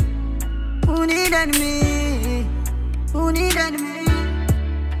enemy? Who need enemy? Who need enemy?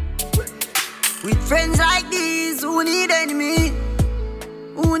 With friends like this, who need enemy?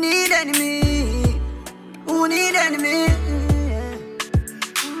 Who need enemy? Who need enemy?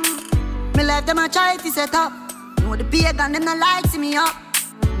 Me let them a try to set up. Know the pagan them not like see me up.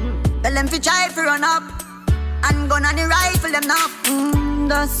 Tell them to try to run up. And gun on the rifle them now.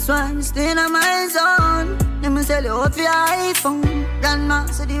 That's why I'm staying on my zone. Let me sell you out for your iPhone. Grandma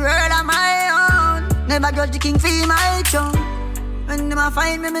said the world on my own. Never judge the king for my throne. When them a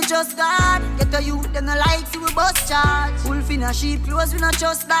find me just God. Get a youth them no like see we bust charge. Wolf in a sheep clothes we not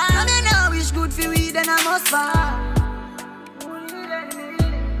trust that. I mean I wish good for we then I must fall.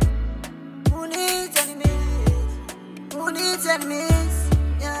 Who needs enemies? Who needs enemies?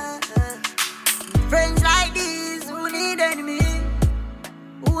 Yeah. Friends like these, who need enemy?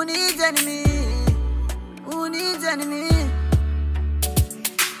 Who needs enemy? Who needs enemy?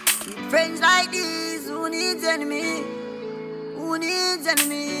 Friends like these, who needs enemy? Who needs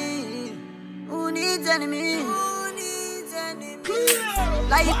enemy? Who needs enemy? Who needs enemy?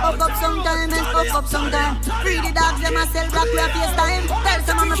 Life fuck up sometime and fuck up sometime. Free the dogs, them a sell black, we a FaceTime. Tell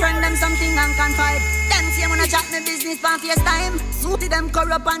some of my friend them something and confide. Them say wanna chat me business for FaceTime. Suited them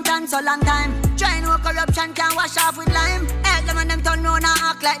corrupt and dance a long time. Try no corruption can wash off with lime. Help them and them turn round and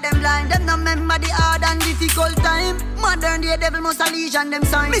act like them blind. Them no remember the hard and difficult time. Modern day devil must a legion them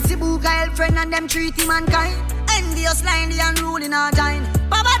sign. Missy Book a help friend and them treat him mankind. Envious line the unruling our giant.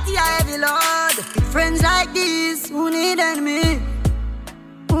 Poverty a heavy load. With friends like this, who need enemy?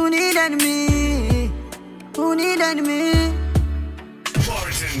 Who need enemy? Who need enemy?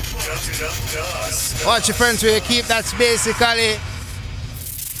 Watch your friends where you keep. That's basically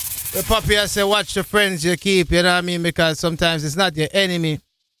the puppy I say watch the friends you keep, you know what I mean? Because sometimes it's not your enemy.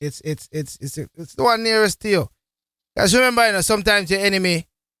 It's the one nearest to you. Because remember, you know, sometimes your enemy,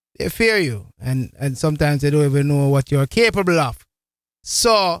 they fear you. And sometimes they don't even know what you're capable of.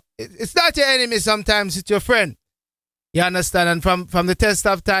 So it's not your enemy, sometimes it's your friend. You understand? And from the test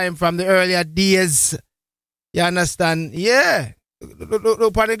of time, from the earlier days, you understand? Yeah. Look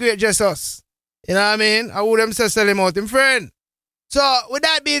upon the great Jesus. You know what I mean? I would them say sell him out, him friend. So with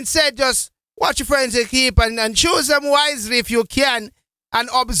that being said, just Watch your friends you keep and choose them wisely if you can. And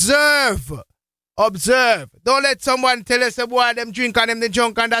observe. Observe. Don't let someone tell us, boy, them drink and them the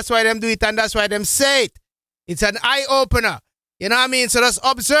junk and that's why them do it and that's why them say it. It's an eye-opener. You know what I mean? So just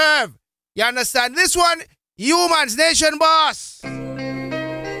observe. You understand? This one, Humans Nation Boss.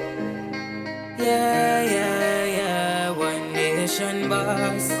 Yeah. One Nation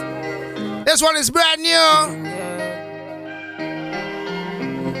Boss. This one is brand new.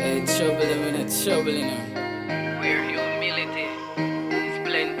 It's trouble in it, trouble in it. Where humility is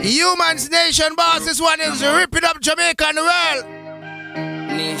plenty. Humans Nation Boss. This one is ripping up Jamaica and the world.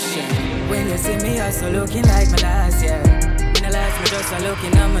 Nation. When you see me, I so looking like my last year. When I last me, just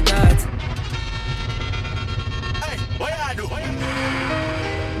looking at my thoughts. Hey, what you do?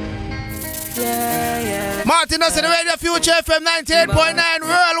 Yeah. Martin us in the Radio Future FM 98.9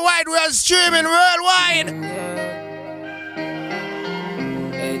 worldwide. We are streaming worldwide.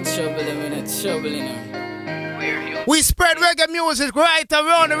 Trouble. We spread reggae music right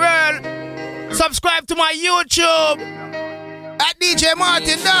around the world. Subscribe to my YouTube at DJ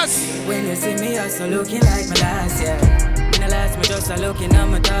Martin Does. When you see me, I so looking like my last year. When I last me, just looking at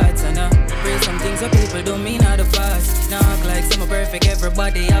my thoughts. And pray some things that people don't mean out of fast. Now act like some perfect,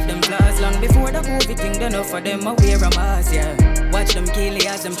 everybody have them flaws. Long before the COVID thing, done enough for them, I wear a mask, yeah. Watch them kill it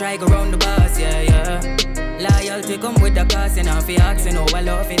as them try go round the bus, yeah. Loyalty come with the cost, and I'm fi asking how I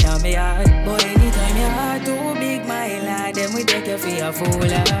love it on me heart. But anytime your heart too big, my lad, then we take you for a fool.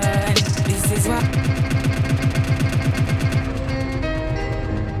 And this is what.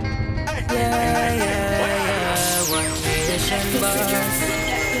 Yeah. One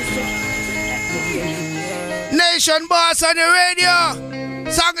Nation Boss on the radio.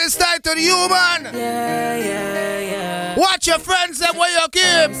 Song is titled Human. Yeah. Watch your friends them where you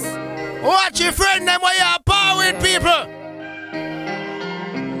keep. Watch your friend them where you are power with people.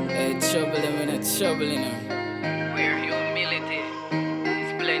 Trouble in it. Where humility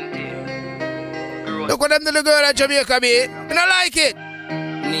is plenty. Look what them little girl at Jamaica be. You don't like it.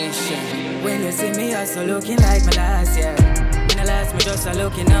 Nation. When you see me, I so looking like my last year. When I last me, just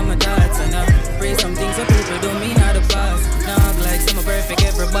looking at my thoughts. And pray some things that people don't mean out of past. Now act like some perfect,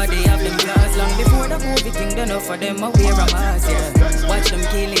 everybody have them flaws. Long before the COVID thing, done enough for them, I wear a mask, yeah. Watch them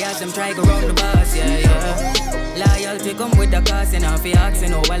kill it as them try go round the bus, yeah. Loyalty come with the cost, and I'm fi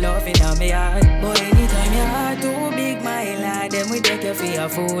asking how I love it on me heart. But anytime your heart too big, my lad, then we take you for a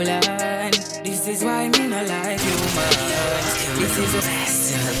fool. And this is why me not like you, man. This is what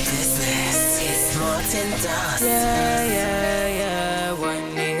it's Martin Does. Yeah.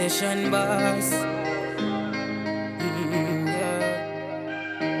 One Nation Boss.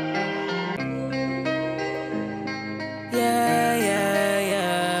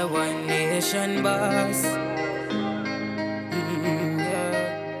 Yeah. One Nation Boss.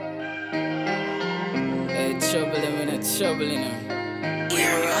 Trouble in it.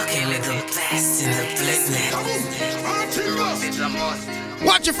 You're rocking with the best in the business.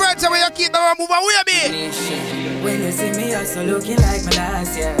 Watch your friends and when you keep them move away, me. When you see me, I so looking like my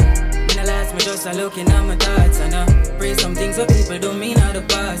last year. When I last me, just looking at my thoughts. And pray some things that people don't mean out of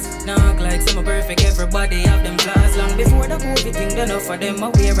past. Now act like some perfect, everybody have them flaws. Long before the COVID thing, done enough for them, I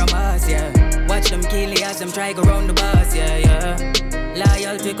wear a mask, yeah. Watch them kill it as them try go round the bus, yeah.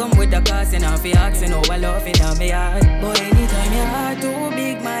 Loyalty come with the cost, and I'm fi asking how I love it on me heart. But anytime your heart too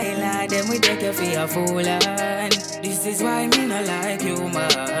big, my lad, then we take you for a fool. And this is why me not like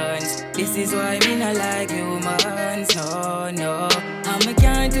humans. This is why me not like humans. No. I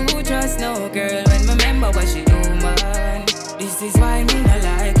can't do trust no girl when me remember what she do, man. This is why me not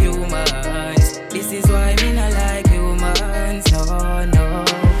like humans. This is why me not like humans. No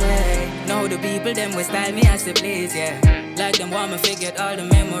way. Now the people them will style me as they please, yeah. Like them want me forget all the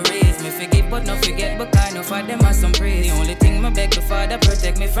memories. Me forgive but not forget, but kind of for them are some praise. The only thing my beg the Father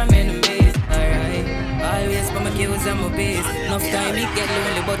protect me from enemies. Alright, always for my kills and my base. Enough time it get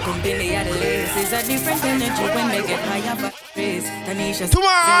lonely, but company at the least. It's a different energy when they get higher for face.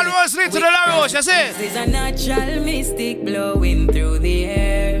 Tomorrow I was listening to the La Roche, I say. There's a natural mystic blowing through the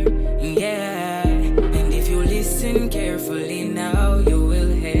air, yeah. And if you listen carefully now, you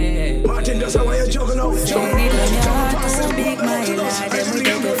will hear. Martin, that's how you juggle out. Big my lad, and we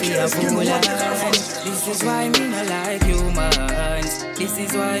don't go for a fool. This is why me not like humans. This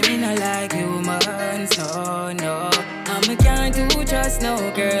is why me not like humans. No. I can't do trust no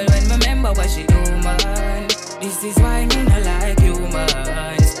girl when me remember what she do, man. This is why me not like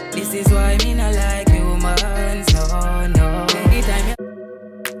humans. This is why me not like humans. No. Anytime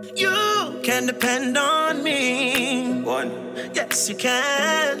you can depend on me. One. Yes, you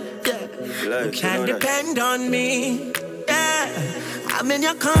can. Yeah. You can depend on me. Yeah. I'm in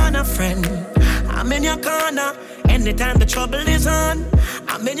your corner, friend. I'm in your corner. Anytime the trouble is on,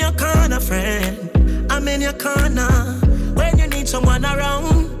 I'm in your corner, friend. I'm in your corner. When you need someone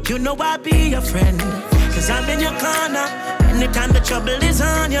around, you know I'll be your friend. Cause I'm in your corner. Anytime the trouble is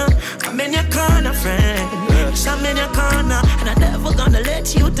on you, I'm in your corner, friend. Cause I'm in your corner, and I'm never gonna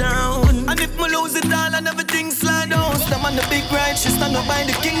let you down. And if me lose it all and everything slide down, I'm on the big ride, she stand up by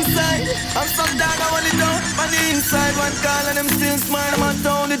the king side. I'm some dog, I want it down on the inside. One call and them still smile, I'm on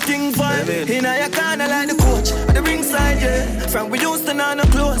down the thing vibe. In your corner like the coach, at the ringside, yeah. From we used to know no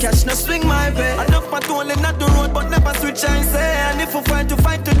close, catch no swing my way. Enough my tool and not the road, but never switch I say. And if we fight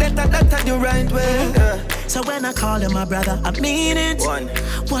to death, that's the right way. So when I call you my brother, I mean it.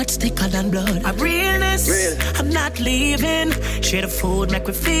 What's thicker than blood? I'm realness. I'm not leaving. Share the food, make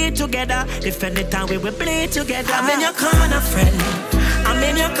we feed together. Defend the town, we will bleed together. I'm in your corner, friend. I'm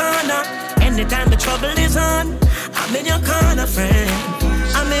in your corner. Anytime the trouble is on, I'm in your corner, friend.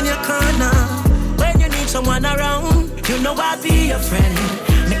 I'm in your corner. When you need someone around, you know I'll be your friend.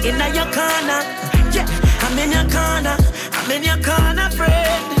 Me in your corner. Yeah, I'm in your corner. I'm in your corner,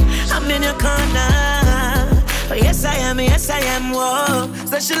 friend. I'm in your corner. Oh, yes I am, whoa.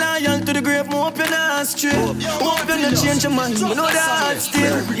 Say she loyal to the grave, more open her straight. Hope you not change your mind, you know that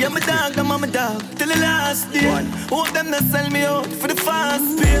still. Yeah, my dog, I'm my dog, till the last day. Hope them not sell me out for the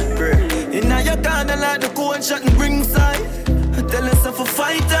fast pay. Inna your corner like the cold shot and ringside. I tell yourself a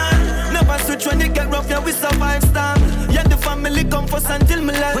fighter. Never switch when it get rough, yeah, we survive storm. Yeah, the family come first until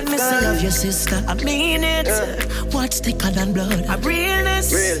my life. When me say love your sister, I mean it. What's thicker than blood? I'm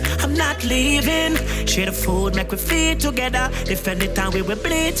realness. I'm not leaving. Share the food, make we feed together. Defend the town, we will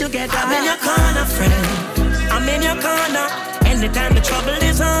bleed together. I'm in your corner, friend. I'm in your corner. Anytime the trouble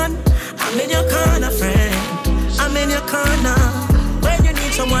is on, I'm in your corner, friend. I'm in your corner. When you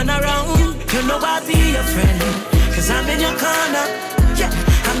need someone around, you know I'll be your friend. Cause I'm in your corner. Yeah,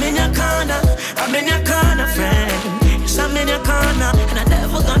 I'm in your corner. I'm in your corner, friend. Yes, I'm in your corner. And I'm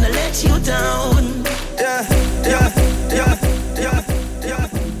never gonna let you down. Yeah.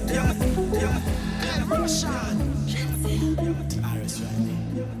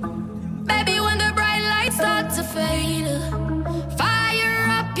 Baby, when the bright lights start to fade, fire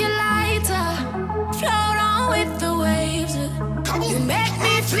up your lighter, float on with the waves. You make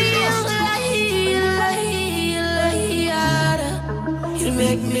me feel like you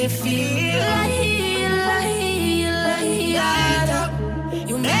make me feel like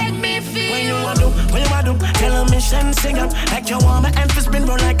you make me feel. When you want to, tell a mission singer. Like you want my emphasis spin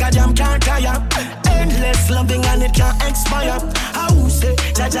roll like a jam can't tire. Endless loving and it can't expire. I will say,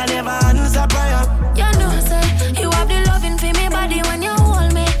 Jaja never answer prayer. You know, say, you have the loving for me body when you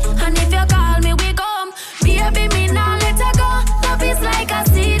hold me. And if you call me, we come. Baby, me now let her go. Love is like a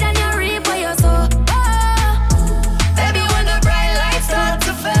seed and you reap what you sow. Baby, when the bright lights start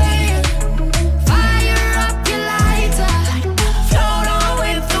to fade, fire up your lighter, float on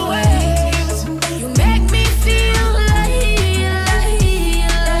with the waves. You make me feel lighter.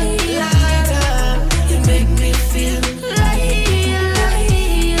 You make me feel lighter.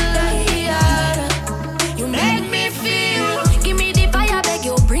 You make me feel. Give me the fire, beg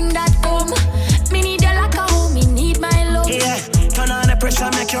you, bring that home. Me need you like a home, me need my love. Yeah, turn on the pressure,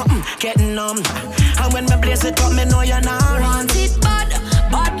 make you getting numb. And when me blaze it up, me know you're not wrong. Want it bad,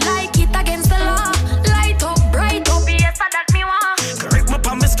 bad like it against the law. Light up, bright up, yes, that me want. Correct my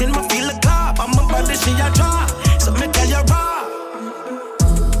palm, my skin, my feel a clap. I'm a body, she a draw. So me tell you raw.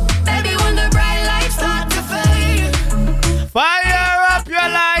 Baby, when the bright lights start to fade, Fire up your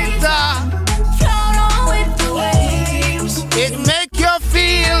lighter. float on with the waves. It make you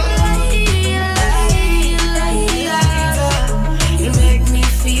feel. You make me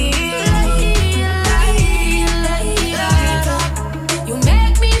feel. You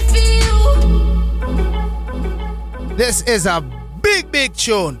make me feel. This is a big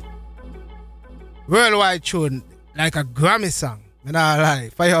tune. Worldwide tune. Like a Grammy song. And all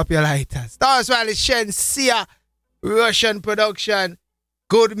right. Fire up your lighter. Stars Valley, Shensia, Russian production.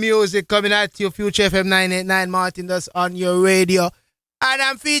 Good music coming at you. Future FM 989 Martin does on your radio. And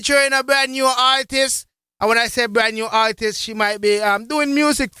I'm featuring a brand new artist. And when I say brand new artist, she might be doing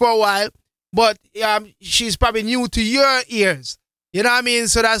music for a while. But she's probably new to your ears. You know what I mean?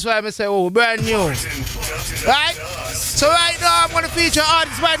 So that's why I'm going to say, oh, brand new. Right? So right now, I'm going to feature an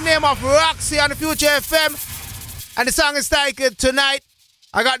artist by the name of Roxy on the Future FM. And the song is titled Tonight.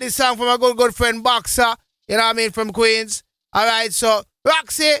 I got this song from my good friend Boxer. You know what I mean? From Queens. All right, so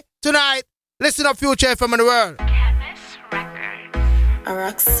Roxy, Tonight. Listen up, Future FM in the world.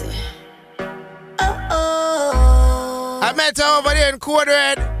 Roxy. I met her over there in Code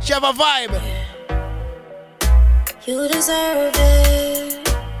Red. She have a vibe. You deserve it.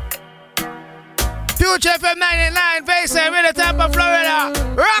 Future FM 99, Bayside, with the Tampa, Florida.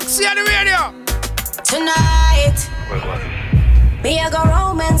 Roxy on the radio. Tonight, me I go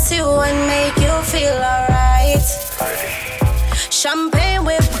romance you and make you feel alright. Champagne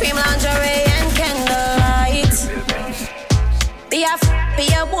with cream, lingerie and candlelight. Be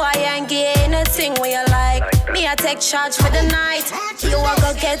a boy and get anything where you like. Me I take charge for the night. You a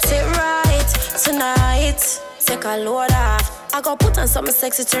go get it right tonight. Take a load off. I go put on something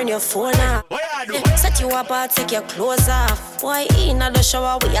sexy, turn your phone off. Set you up, I'll take your clothes off. Boy, in the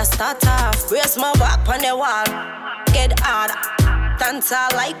shower, we a start off. Raise my back on the wall. Get hard. Dance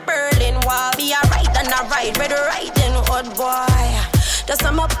like Berlin Wall. Be a ride and a ride, ready riding, old boy. Just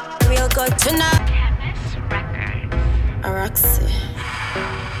I'm up real good tonight. Roxy.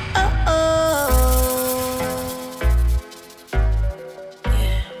 Oh.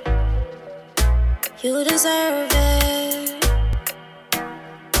 Yeah. You deserve it.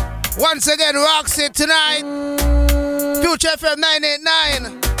 Once again, Roxy tonight. Future FM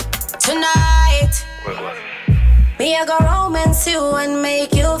 989. Tonight. Me I go romance you and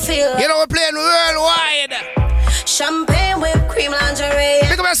make you feel. You know we're playing worldwide. Champagne with cream, lingerie.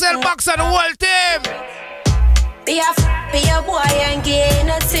 Pick up yourself, box on the whole team. Be a boy and get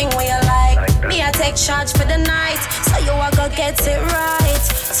anything where you like. Me I take charge for the night, so you a go get it right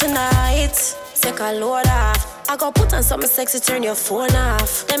tonight. Take a load off. I go put on something sexy, turn your phone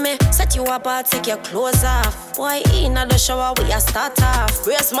off. Let me set you up, I'll take your clothes off. Boy, in the shower, we a start off.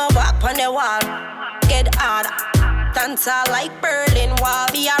 Raise my back on the wall. Get hard. Dance like Berlin Wall.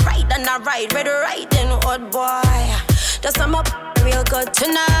 Be a ride and a ride, ready riding, old boy. Just I'm up real good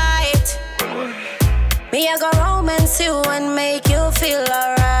tonight. Me I go romance you and make you feel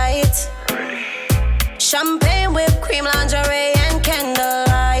alright. Champagne with cream, lingerie and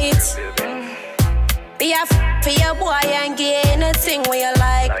candlelight. Be a boy and get anything where you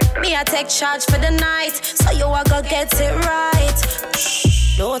like. Me I take charge for the night, so you a go get it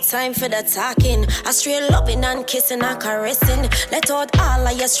right. No time for the talking. I straight loving and kissing and caressing. Let out all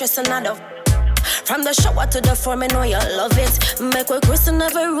of your stress and out of. From the shower to the floor, me know you love it. Make we cruise in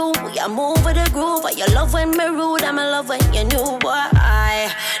every room. You move with the groove. You love when me rude. I'm in love when you new boy.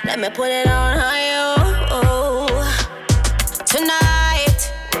 Let me put it on high. Oh. Tonight,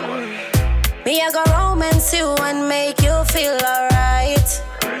 me I go romance you and make you feel alright.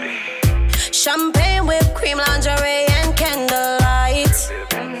 Champagne with cream, lingerie and candlelight.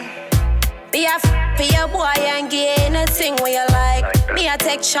 Be a boy and get anything where you like. Me I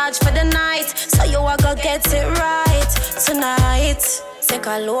take charge for the night, so you a go get it right tonight. Take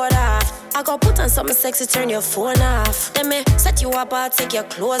a load off. I go put on something sexy, turn your phone off. Let me set you up, I'll take your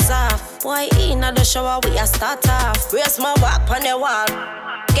clothes off. Boy, in the shower, we a start off. Raise my back on the wall.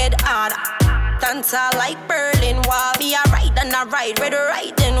 Get hard. Dance like Berlin Wall. Be a ride and a ride, ready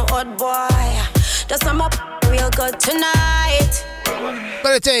riding, old boy. Just I'm up real good tonight.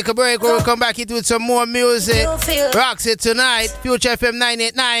 Gonna take a break. We'll come back into some more music. Roxy tonight. Future FM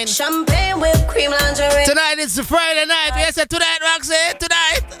 989. Champagne with cream, lingerie. Tonight it's the Friday night. Yes, tonight, Roxy.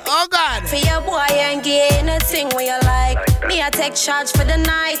 Tonight. Oh God. For your boy and get anything where you like. Me I take charge for the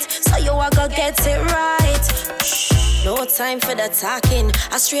night, so you a go get it right. No time for the talking.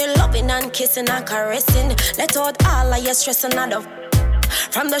 I straight loving and kissing and caressing. Let out all of your stress and out of.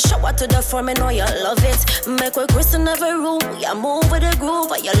 From the shower to the floor, me know you love it. Make we cruise in every room. You move with the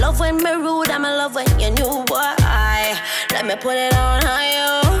groove. You love when me rude. I'm in love when you new boy. Let me put it on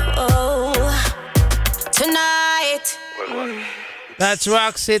high. Oh. Tonight. That's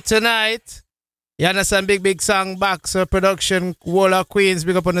Roxy tonight. You understand? Big song, Boxer production, Wall of Queens,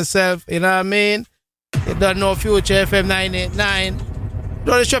 big up on yourself. You know what I mean? You don't know Future FM 989.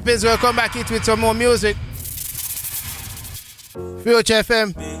 Dolly Shoppings will come back with some more music. Future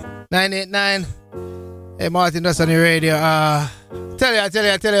FM 989. Hey Martin, that's on the radio. Tell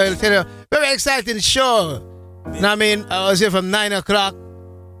you. Very exciting show. You know what I mean? I was here from 9 o'clock.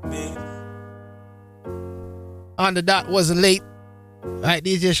 On the dot, wasn't late. Right,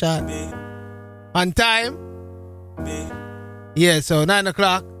 DJ Shot. On time. Yeah, so 9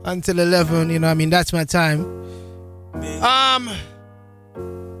 o'clock until 11, you know what I mean? That's my time. A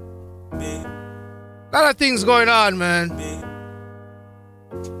lot of things going on, man.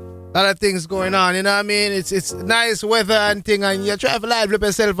 A lot of things going on, you know what I mean? It's nice weather and thing, and you try to live up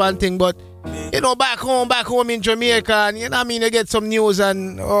yourself and thing, but you know, back home in Jamaica, and you know what I mean, you get some news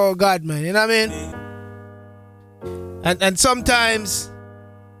and oh God, man, you know what I mean? And sometimes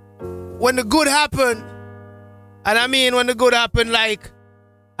when the good happen, and I mean when the good happen, like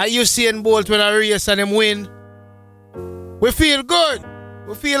a Usain Bolt when I race and him win, we feel good.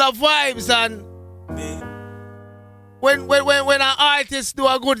 We feel our vibes, and when an artist do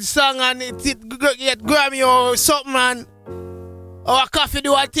a good song and it get Grammy or something and or a coffee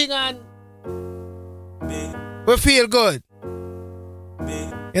do a thing and we feel good.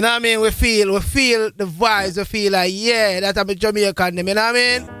 You know what I mean? We feel the vibes. We feel like, yeah, that I'm a Jamaican. You know what I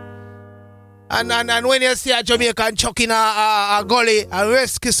mean? And when you see a Jamaican chucking a gully and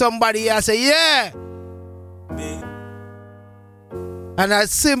rescue somebody, I say, yeah. And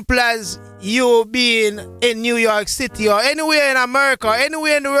as simple as you being in New York City or anywhere in America or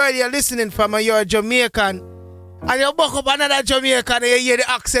anywhere in the world you're listening from and you're a Jamaican and you buck up another Jamaican and you hear the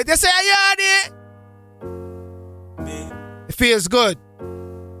accent, you say, yeah, it feels good.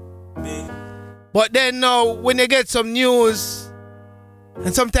 But then now, when you get some news,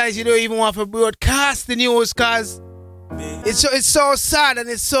 and sometimes you don't even want to broadcast the news because it's so sad and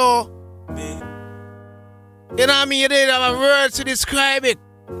it's so, you know what I mean? You don't have words to describe it.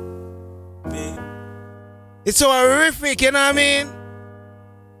 It's so horrific, you know what I mean?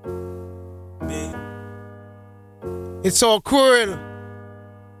 It's so cruel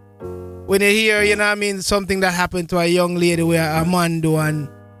when you hear, you know what I mean, something that happened to a young lady where a man do and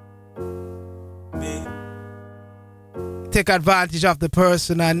take advantage of the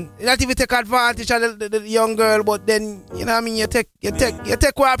person and not even take advantage of the young girl, but then, you know what I mean, you take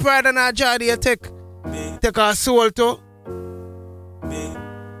her pride and her joy, you take her soul too.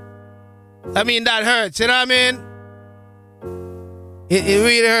 I mean, that hurts, you know what I mean? It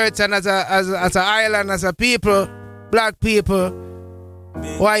really hurts, and as an island, as a people, black people,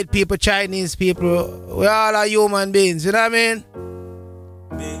 white people, Chinese people, we all are human beings, you know what I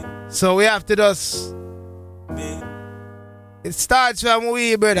mean? So we have to just, it starts from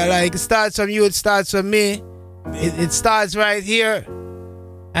we, brother, like it starts from you, it starts from me, it starts right here.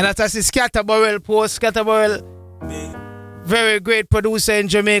 And as I see Scatterburrell post, Scatterburrell, very great producer in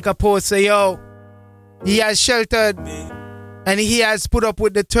Jamaica, post say, yo, he has sheltered and he has put up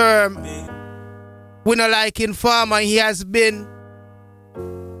with the term we not like informer. He has been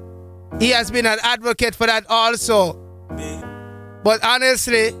an advocate for that also. But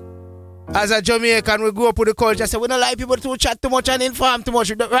honestly, as a Jamaican, we grew up with the culture. So we don't like people to chat too much and inform too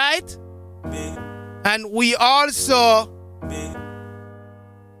much, right? And we also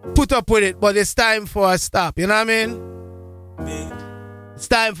put up with it, but it's time for a stop. You know what I mean? It's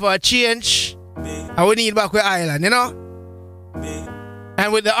time for a change. And we need back with Island, you know?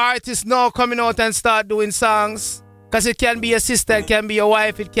 And with the artists now coming out and start doing songs, because it can be your sister, it can be your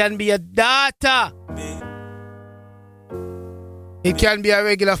wife, it can be your daughter. It can be a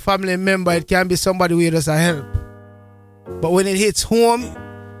regular family member, it can be somebody who does a help. But when it hits home,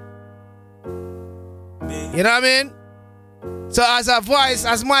 you know what I mean? So as a voice,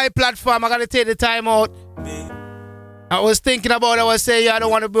 as my platform, I gotta take the time out. I was thinking about it, I was saying, yeah, I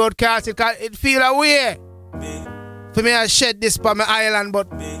don't want to broadcast it because it feel away. For me, I shed this by my island, but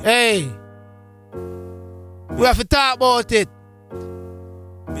hey, we have to talk about it.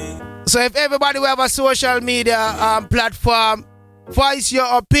 So if everybody will have a social media platform, voice your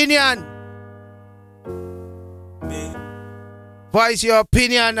opinion. Voice your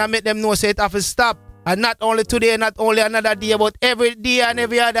opinion and make them know say it have to stop. And not only today, not only another day, but every day and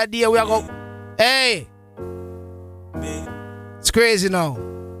every other day we are going, hey, it's crazy now.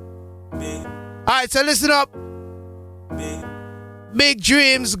 Alright, so listen up. Big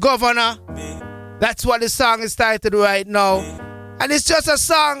Dreams, Governor. That's what the song is titled right now. And it's just a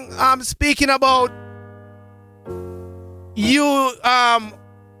song speaking about you're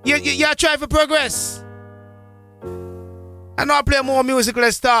trying to progress. I know I play more music,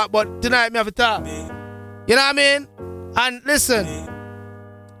 let's talk, but tonight me have to talk. You know what I mean? And listen,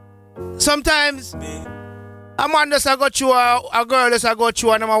 sometimes a man just go through a girl just go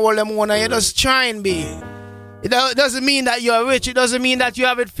through and I'm hold them on and you just try and be. It doesn't mean that you're rich. It doesn't mean that you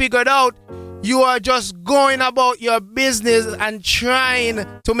have it figured out. You are just going about your business and trying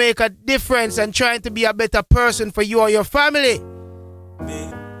to make a difference and trying to be a better person for you or your family.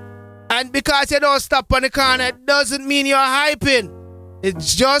 And because you don't stop on the corner, it doesn't mean you're hyping. It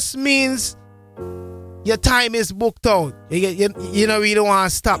just means your time is booked out. You don't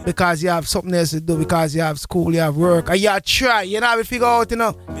want to stop because you have something else to do, because you have school, you have work, and you try. You know how to figure out, you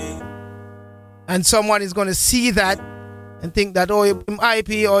know. And someone is going to see that and think that, oh, I'm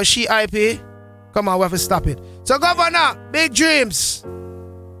IP or she IP. Come on, we have to stop it. So, Governor, Big Dreams.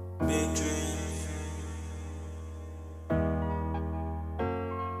 Big Dreams.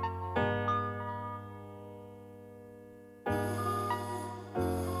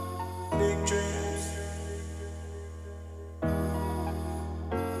 Big Dreams.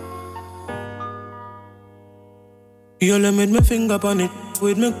 You let me finger on it.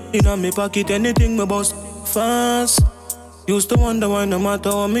 With me in my pocket, anything me boss fast. Used to wonder why no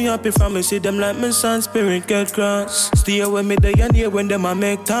matter how me happy from me see them like me son spirit get cross. Stay with me day and year when them a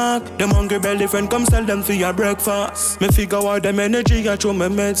make talk. Them hungry belly friend come sell them for your breakfast. Me figure out them energy I throw me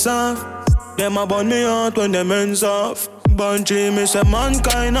meds off. Them a burn me out when them ends off. Bunchy, me say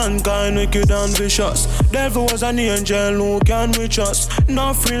mankind, unkind, wicked and vicious. Devil was an angel who can reach us.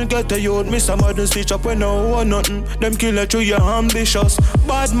 No frill get a youth, me somebody stitch up when no one nothing. Them kill it through your ambitious.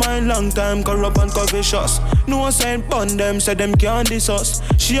 Bad mind, long time, corrupt and covetous. No sign bun them, say them can't diss us.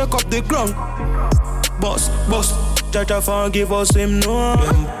 Shake up the ground. Bust, Jaja forgive us, him no.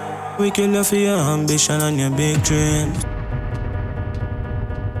 We kill you for your ambition and your big dreams.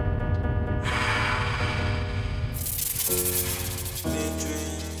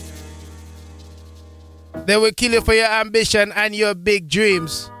 They will kill you for your ambition and your big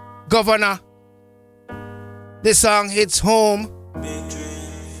dreams. Governor, this song hits home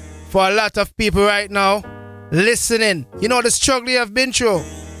for a lot of people right now listening. You know the struggle you have been through.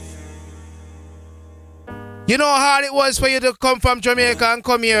 You know how hard it was for you to come from Jamaica and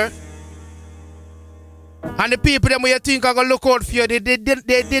come here. And the people them where you think are going to look out for you, they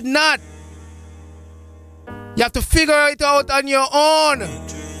did not. You have to figure it out on your own.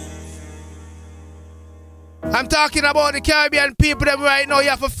 I'm talking about the Caribbean people them right now. You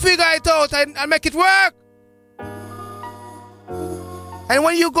have to figure it out and make it work. And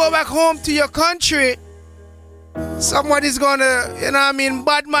when you go back home to your country, somebody's gonna, you know what I mean,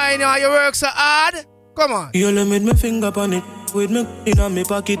 bad mind you and you work so hard. Come on. You let me my finger on it. With me in my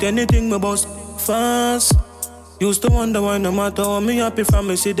pocket, anything me boss fast. Used to wonder why no matter how me happy from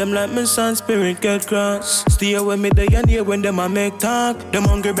me see them like me son spirit get cross. Stay with me day and year when them a make talk. Them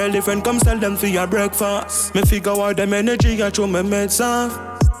hungry belly friend come sell them for your breakfast. Me figure out them energy I throw me meds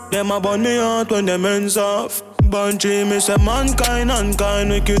off. Them a burn me out when them ends off. Bunchy, me say mankind,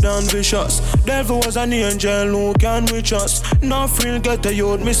 unkind, wicked and vicious. Devil was an angel who can reach us. No frill get a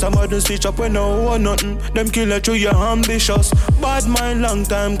youth, me somebody stitch up when no one nothing. Them kill it through your ambitious. Bad mind, long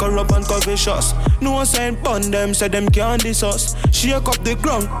time, corrupt and covetous. No sign bun them, say them can't diss us. Shake up the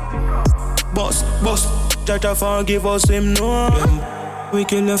ground. Bust, Jaja forgive us, him no. We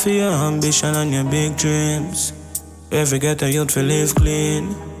kill you for your ambition and your big dreams. Every get a youth for live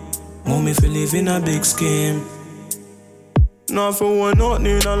clean. Mommy for live in a big scheme. Not for one nothing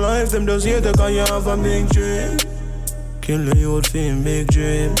in a life, them just hate the cause you have a big dream. Kill the youth for him big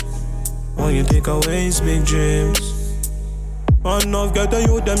dream. When you take away his big dreams. Enough get a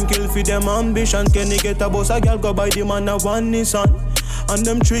youth, them kill for them ambition. Can he get a boss, a girl go buy the man a one Nissan. And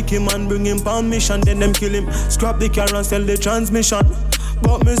them trick him and bring him permission. Then them kill him, scrap the car and sell the transmission.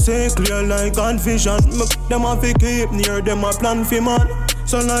 But me say clear like on vision. Them have to keep near them a plan for man.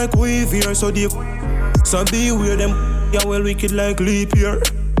 So like we fear, so deep. So beware them. Yeah, well, wicked like leap year.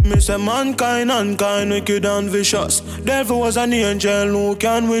 Me say mankind, unkind, wicked and vicious. Devil was an angel who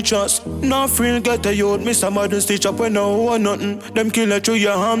can reach us. No frill get a youth, me somebody stitch up when no one nothing. Them kill it through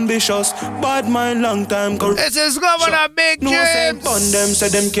your ambitious. Bad mind, long time, corrupt. This is Governor Big James. No say bun them, say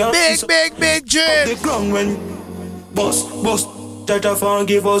them can't. Big James. The ground when bust. Jaja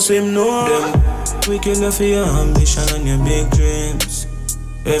forgive us, him no. Them we kill you for your ambition and your big dreams.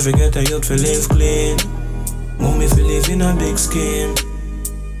 Every get a youth for live clean. Mommy for live in a big scheme.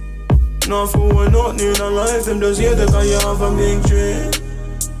 Not for one nothing in a life, them just hear the cause you have a big dream.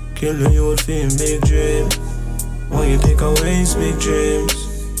 Kill the youth for him big dream. When you take away his big dreams.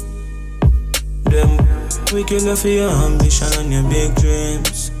 Them we kill you for your ambition and your big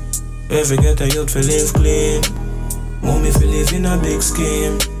dreams. Every get a youth for live clean. Mommy for live in a big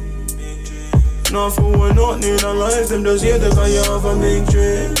scheme. Not for one nothing in a life, them just hear the cause you have a big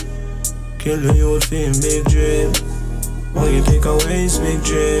dream. Kill the youth for him big dream. When you take away his big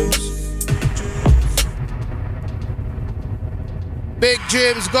dreams. Big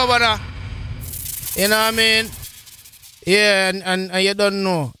dreams, Governor. You know what I mean? Yeah, and you don't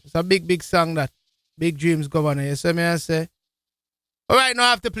know. It's a big song that. Big dreams, Governor. You see me I say? Alright, now I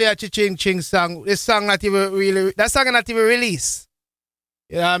have to play a Ching Ching song. This song not even really, that song not even released.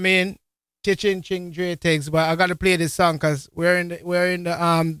 You know what I mean? Ching Ching Dre takes, but I gotta play this song because we're in the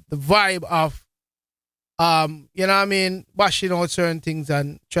vibe of you know what I mean, bashing out certain things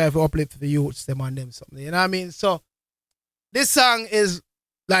and try to uplift the youths, them and them something. You know what I mean? So this song is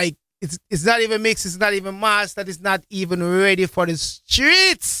like it's not even mixed, it's not even mastered, it's not even ready for the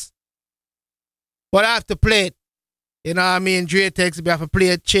streets. But I have to play it. You know what I mean? Dre takes, me have to play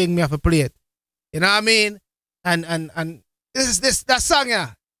it, Ching, me have to play it. You know what I mean? And this that song,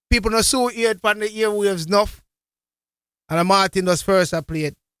 yeah. People not so hear it from the earwaves enough. And Martin does first I play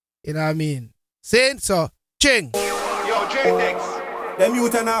it. You know what I mean? Saying so, Ching. Yo, Dre Tex. Them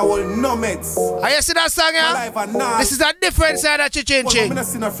youth and I will numb it. Are you see that song, yeah? This is a different side of Ching Ching. I'm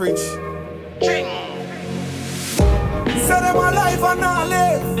in a fridge. Ching. Say them alive and not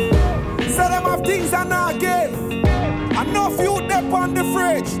live. Say them have things and not give. And no few dip on the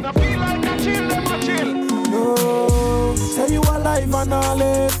fridge. Now feel like a chill, them a chill. No, say you alive and not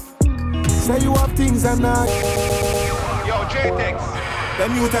live. Say you have things and not. Yo, J-Tex.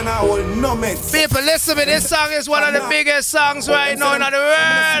 Them youth and I will numb it. People, listen to me. This song is one of the biggest songs right now in the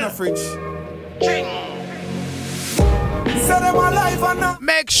world. Say them alive and not.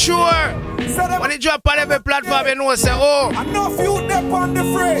 Make sure when it drop on every platform, you know, say, oh, I know few dip on the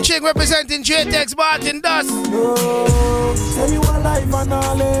fridge. Ching representing J-Tex, Martin Dust. No, say you alive and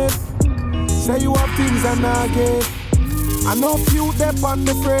not live. Say you have things and not give. I know few dip on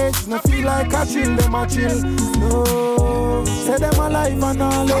the fridge. No feel like a chill, them a chill. No, say them alive and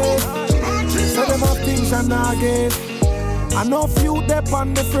not live. Say them have things and not give. I know few dip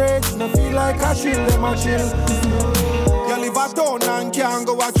on the fridge. No feel like a chill, them a chill. You live a town and can't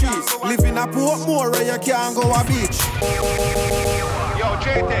go a trees. Live in a Portmore where you can't go a beach. Yo,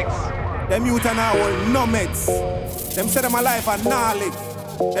 J-Tex. Them youth and I will numb it. Them say them alive and not live.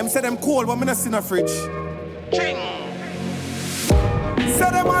 Them say them cold but me not in a fridge. Ching. Say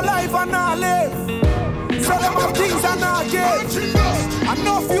them alive and not live. Say them have things and not give. I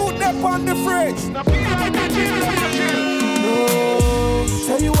know few dip on the fridge. No,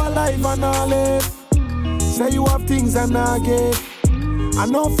 say you alive and not live. Say you have things and not give. I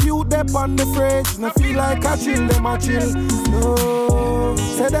know few dip on the fridge. No feel like a chill, them a chill. No,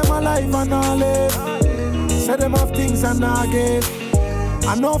 say them alive and not live. Say them have things and not give.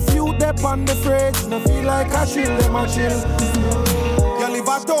 I know few dip on the fridge. No feel like a chill, them a chill. You live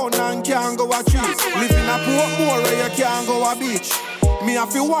a town and can't go a trees. Live in a Portmore where you can't go a beach. Me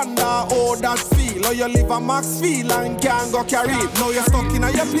have to wonder how that feel. Or you live a Maxfield and can't go carry it. Now you're stuck in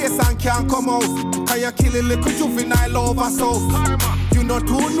your place and can't come out. Cause you kill a little juvenile over so. You not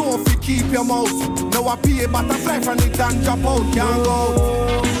too know if you keep your mouth. Now I pay butterfly from it and drop out. Can't go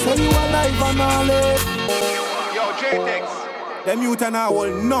out. So you alive and all live. Yo, J-Tex. Them youth and I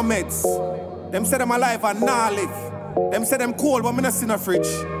will numb it. Them say them alive and not live. Them say them cold but me not in a fridge.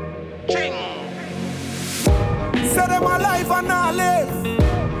 Ching. Say them alive and not live.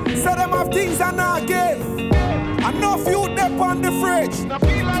 Say them have things and not give. I know few dip on the fridge. Now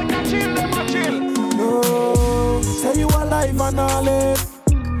feel like a chill, them a chill. No, say you alive and not live.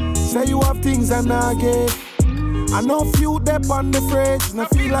 Say you have things and not give. I know few dip on the fridge. Now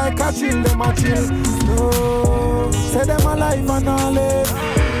feel like a chill, them a chill. No, say them alive and not live.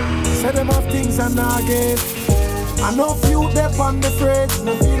 Say them have things and not give. I know few dip on the fridge.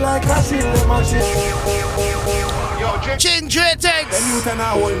 No feel like a chill, them a chill. Ching J-Tex. Them youth and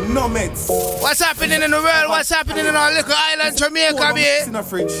I will numb it. What's happening in the world? What's happening in our little island, Jamaica, me? In a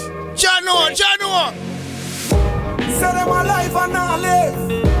fridge. Jano. Say them alive and not live.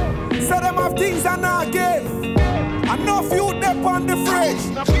 Say them have things and not give. I know few dip on the fridge.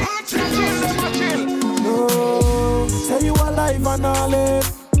 No, say you alive and not live.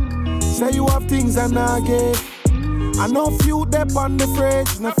 Say you have things and not give. I know few dip on the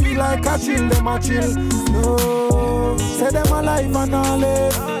fridge. No feel like a chill, them a chill. No, say them alive and not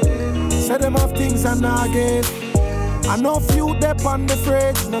live. Say them have things and not give. I know few dip on the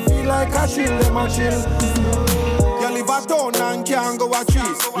fridge. No feel like a chill, them a chill. You live a town and can't go a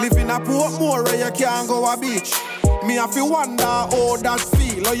trees. Live in a Portmore where you can't go a beach. Me have to wonder how that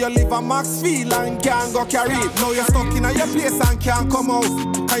feel. Or you live a Maxfield and can't go carry it. Now you're stuck in your place and can't come out.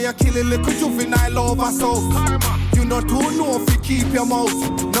 Cause you kill a little juvenile over so. You not too know if you keep your mouth.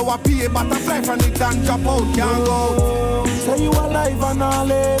 Now I pay butterfly from it and drop out. Can't go out. Say you alive and not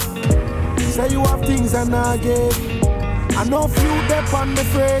live. Say you have things and not give. I know few dip on the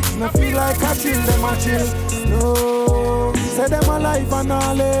fridge. No feel like a chill, them a chill. No, say them alive and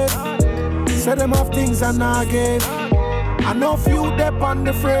not live. Say them have things and not give. I know few dip on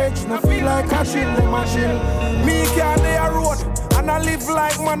the fridge. No feel like a chill, them a chill. Me can't lay a road and I live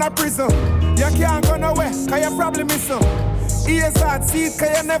like man a prison. You can't go nowhere, cause you probably miss them. Ears hard, see it,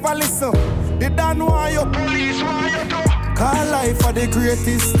 cause you never listen. They don't want you, police want you too. Call life for the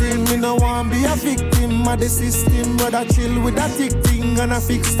greatest thing. Me no want be a victim of the system. Rather chill with a thick thing and a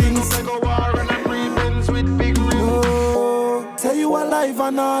fix things. Go war and a rebels with big rings. No, say you alive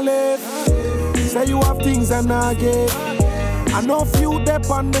and not live. Say you have things and not give. I know few dip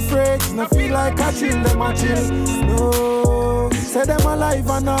on the fridge. No feel like a chill, them a chill. No, say them alive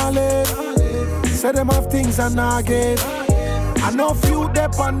and not live. Say them have things and not give. I know few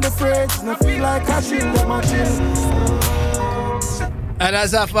dip on the fridge. No feel like a chill, them a chill. And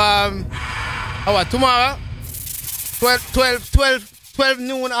as of tomorrow, 12 12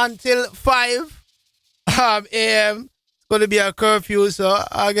 noon until 5 a.m. It's going to be a curfew, so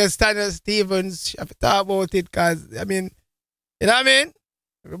I guess Tanya Stevens have to talk about it because, I mean, you know what I mean?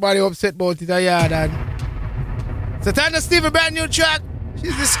 Everybody upset about it, and so Tanya Stevens, brand new track,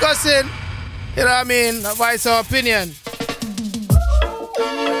 she's discussing, you know what I mean, her voice, her opinion.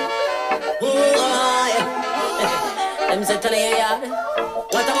 Them say tell you, yeah.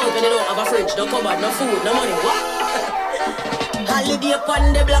 What about when you don't have a fridge, no cupboard, no food, no money? What? Holiday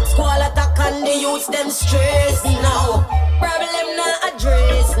upon the black squall attack and the youths them stress now. Problem not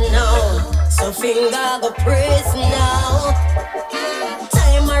address now. So finger go press now.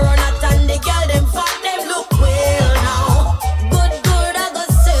 Time I run out and the girl them fat them look well now. Good I go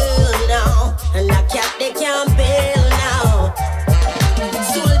sell now. And the cat they can't bail now.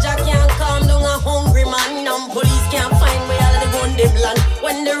 Soldier can't calm down a hungry man. Now police can't find where all the gun them land.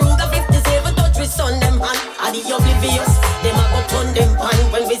 When the Ruger 57 touch with son them hand. Are the oblivious, them a go turn them pan.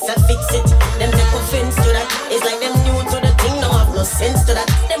 When we say fix it, them take offense to that. It's like them new to the thing, no have no sense to that.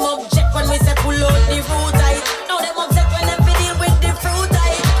 Them object when we say pull out the fruit eye. Now them upset when them fi deal with the fruit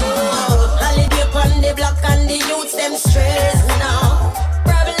eye. Oh, holiday upon the block and the youths them stress now.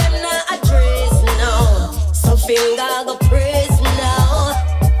 Problem not address now. So finger go praise now.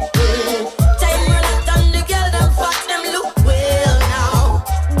 Time run out and the girl them fat them look well now.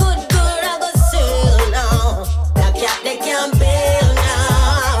 Good I go sell now. That cat they can't bail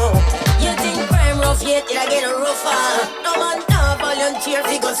now. You think crime rough yet it a get rougher. No man not volunteer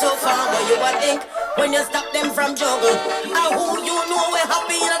fi go so far. But you a think when you stop them from juggle. And who you know we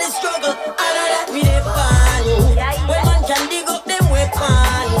happy in the struggle. I know that we dey pan. When man can dig up them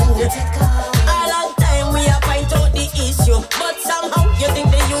weapon. A long time we a find out the issue. But somehow you think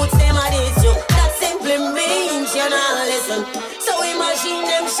the youths them a this you. That simply means you not listen. So we machine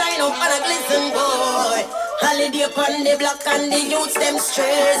them shine up and a glisten boy. Holiday upon the block and the youths them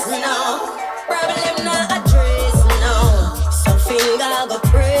stress now. Problem not address now. So finger go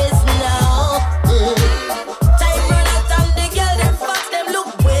press now. Time run out and the girl them fat them look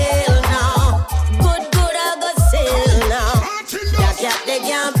well now. Good I go sell now. That cat they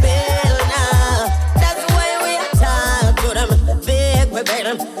can't bail now. That's why we talk to them. Big we beg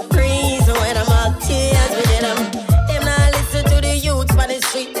them. Reason when them all tears we did them. Them not listen to the youths on the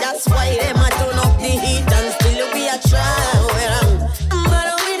street. That's why them a turn up the heat and still we a try with them. But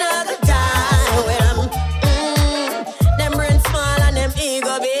we not gonna die with them. Them brain small and them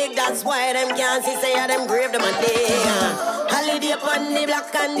ego big. That's why them can't see say them grave them a day. Holiday upon the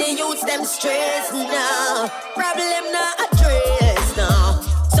block and the youths them stress now. Problem not address now.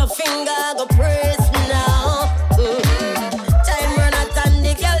 So finger go press now. Time run out and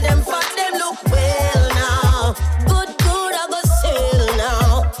the girl them fat them look well now. Good I go sell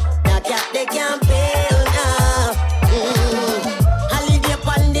now. That cat they can't bail now. Holiday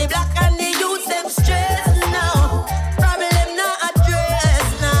upon the block and the youths them stress now. Problem not address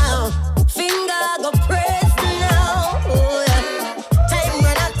now. Finger go press now. Oh, yeah. Time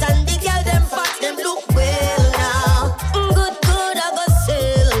run out and the girl them fat them look well now. Good I go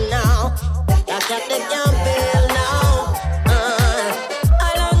sell now. That cat they can't bail now. A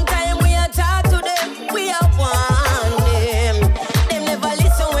long time we a talk to them, we a warn them. Them never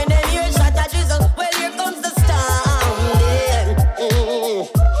listen when they hear shot a drizzle. Well, here comes the storm then. Oh,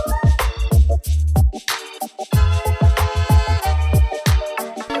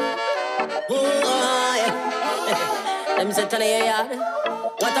 yeah. Them say tell you, yeah.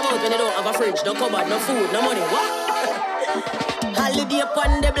 What about when you don't have a fridge, no cupboard, no food, no money? What? Holiday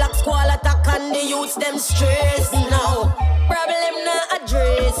upon the black squall attack and the youths them stress now. Problem not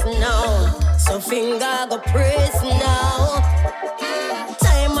address now. So finger go press now.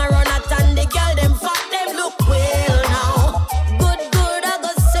 Time I run out and the girl them fat them look well now. Good I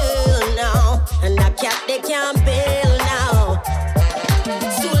go sell now. And the cat they can't bail now.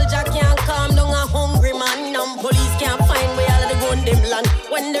 Soldier can't calm down a hungry man. Now police can't find where all the gun them land.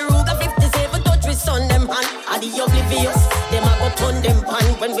 When the Ruger 57 touch with son them hand. Are the oblivious, them a go turn them pan.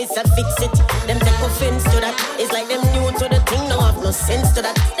 When we said fix it, them take offense to that. It's like them new to the thing, no have no sense to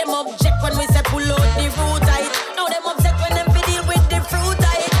that. Them object when we say pull out the fruit eye. Now them upset when them fi deal with the fruit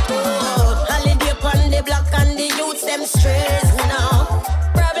eye. Oh, holiday upon the block and the youths them stress now.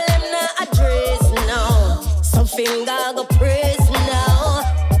 Problem not address now. So finger go press now.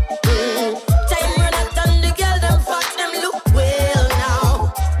 Time run out and the girl them fat them look well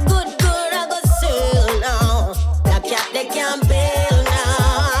now. Good I go sell now. That cat they can't bail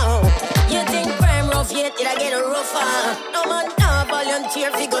now. You think crime rough yet it a get rougher. No man not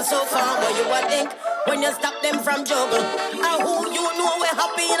volunteer fi go so far. But you a think when you stop them from juggle. And who you know we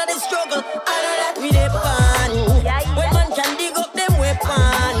happy in the struggle. I know that we dey pan. When man can dig up them weapon.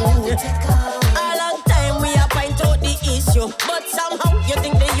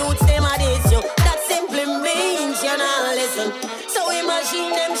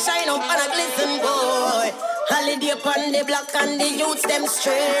 up and a glisten, boy. Holiday upon the block and the youths them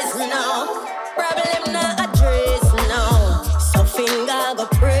stress now. Problem not address now. So finger go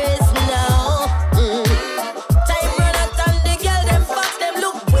press now. Time run out and the girl them fast them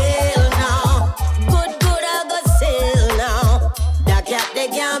look well now. Good I go sell now. That cat they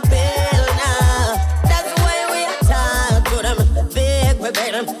can't bail now. That's why we talk to them. Big we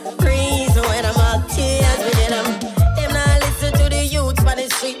beg them. Breeze when I'm all tears we get them. Them not listen to the youths on the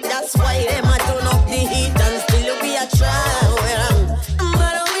street. That's why them a turn up the heat and still we a try with them.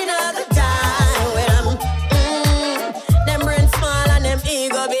 But we not gonna die with them. Them brain small and them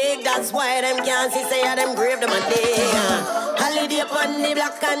ego big. That's why them can't see say them grave them a day. Holiday upon the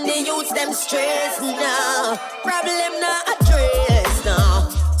block and the youths them stress now. Problem not address now.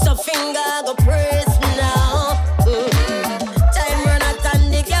 So finger go press now. Time run out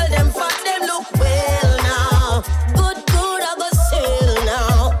and the girl them fat them look well now. Good I go sell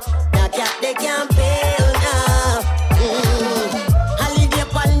now. That cat they can't bail now. Holiday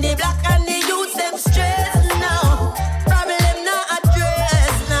upon the block and the youths them stress now. Problem not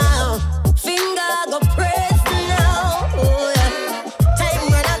address now. Finger go press now. Oh, yeah. Time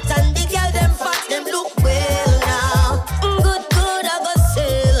run out and the girl them fat them look well now. Good I go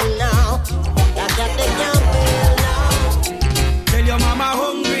sell now. That cat they can't bail now. Tell your mama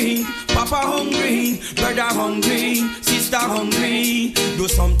hungry, papa hungry, brother hungry, sister hungry. Do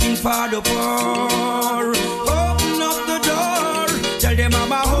something for the poor. Open up the door. Tell them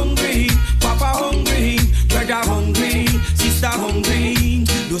mama hungry, papa hungry, brother hungry, sister hungry.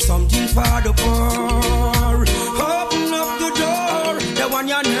 Do something for the poor. Open up the door. The one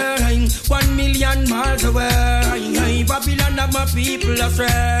you're knowing, 1 million miles away. Babylon of my people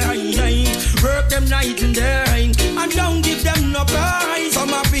astray. Work them night and day and don't give them no prize. So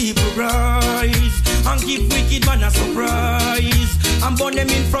my people rise and give wicked man a surprise and burn them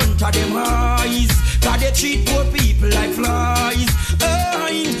in front of them eyes. Cause they treat poor people like flies.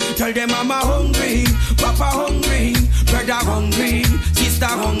 Tell them mama hungry, papa hungry, brother hungry, sister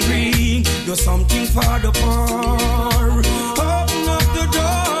hungry. Do something for the poor. Open up the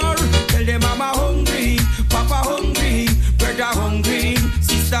door. Tell them mama hungry, papa hungry, brother hungry,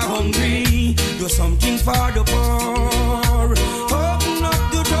 sister hungry. Do something for the poor. Open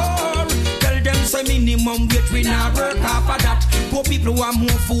up the door. Tell them say minimum wage we not work half of that. Poor people want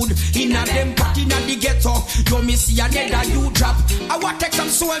more food in a them pot in a the ghetto. You me see another you drop. I want take some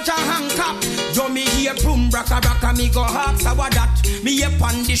soldier hang cap. You me hear boom braka me go ask I want that. Me hear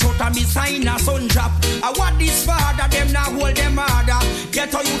pan the shot and me sign a sun drop. I want this father them now hold them harder.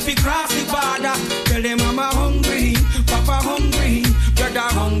 Ghetto you fi cross the border. Tell them mama hungry, papa hungry, brother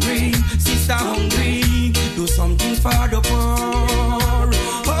hungry, sister hungry. Do something for the poor.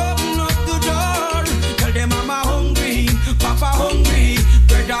 Open up the door. Tell them mama hungry, papa hungry,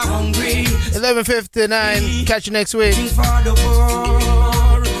 brother hungry. 11:59. Catch you next week. For the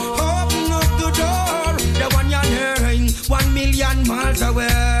poor. Open up the door. The one you're hearing, 1 million miles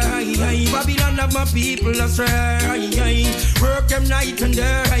away. Babylon of my people astray. Work them night and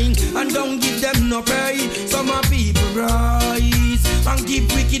day and don't give them no pay. So my people rise and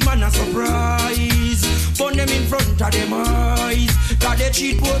give wicked man a surprise. Burn them in front of them eyes. Cause they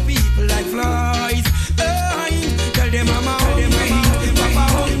treat poor people like flies. Tell them mama hungry,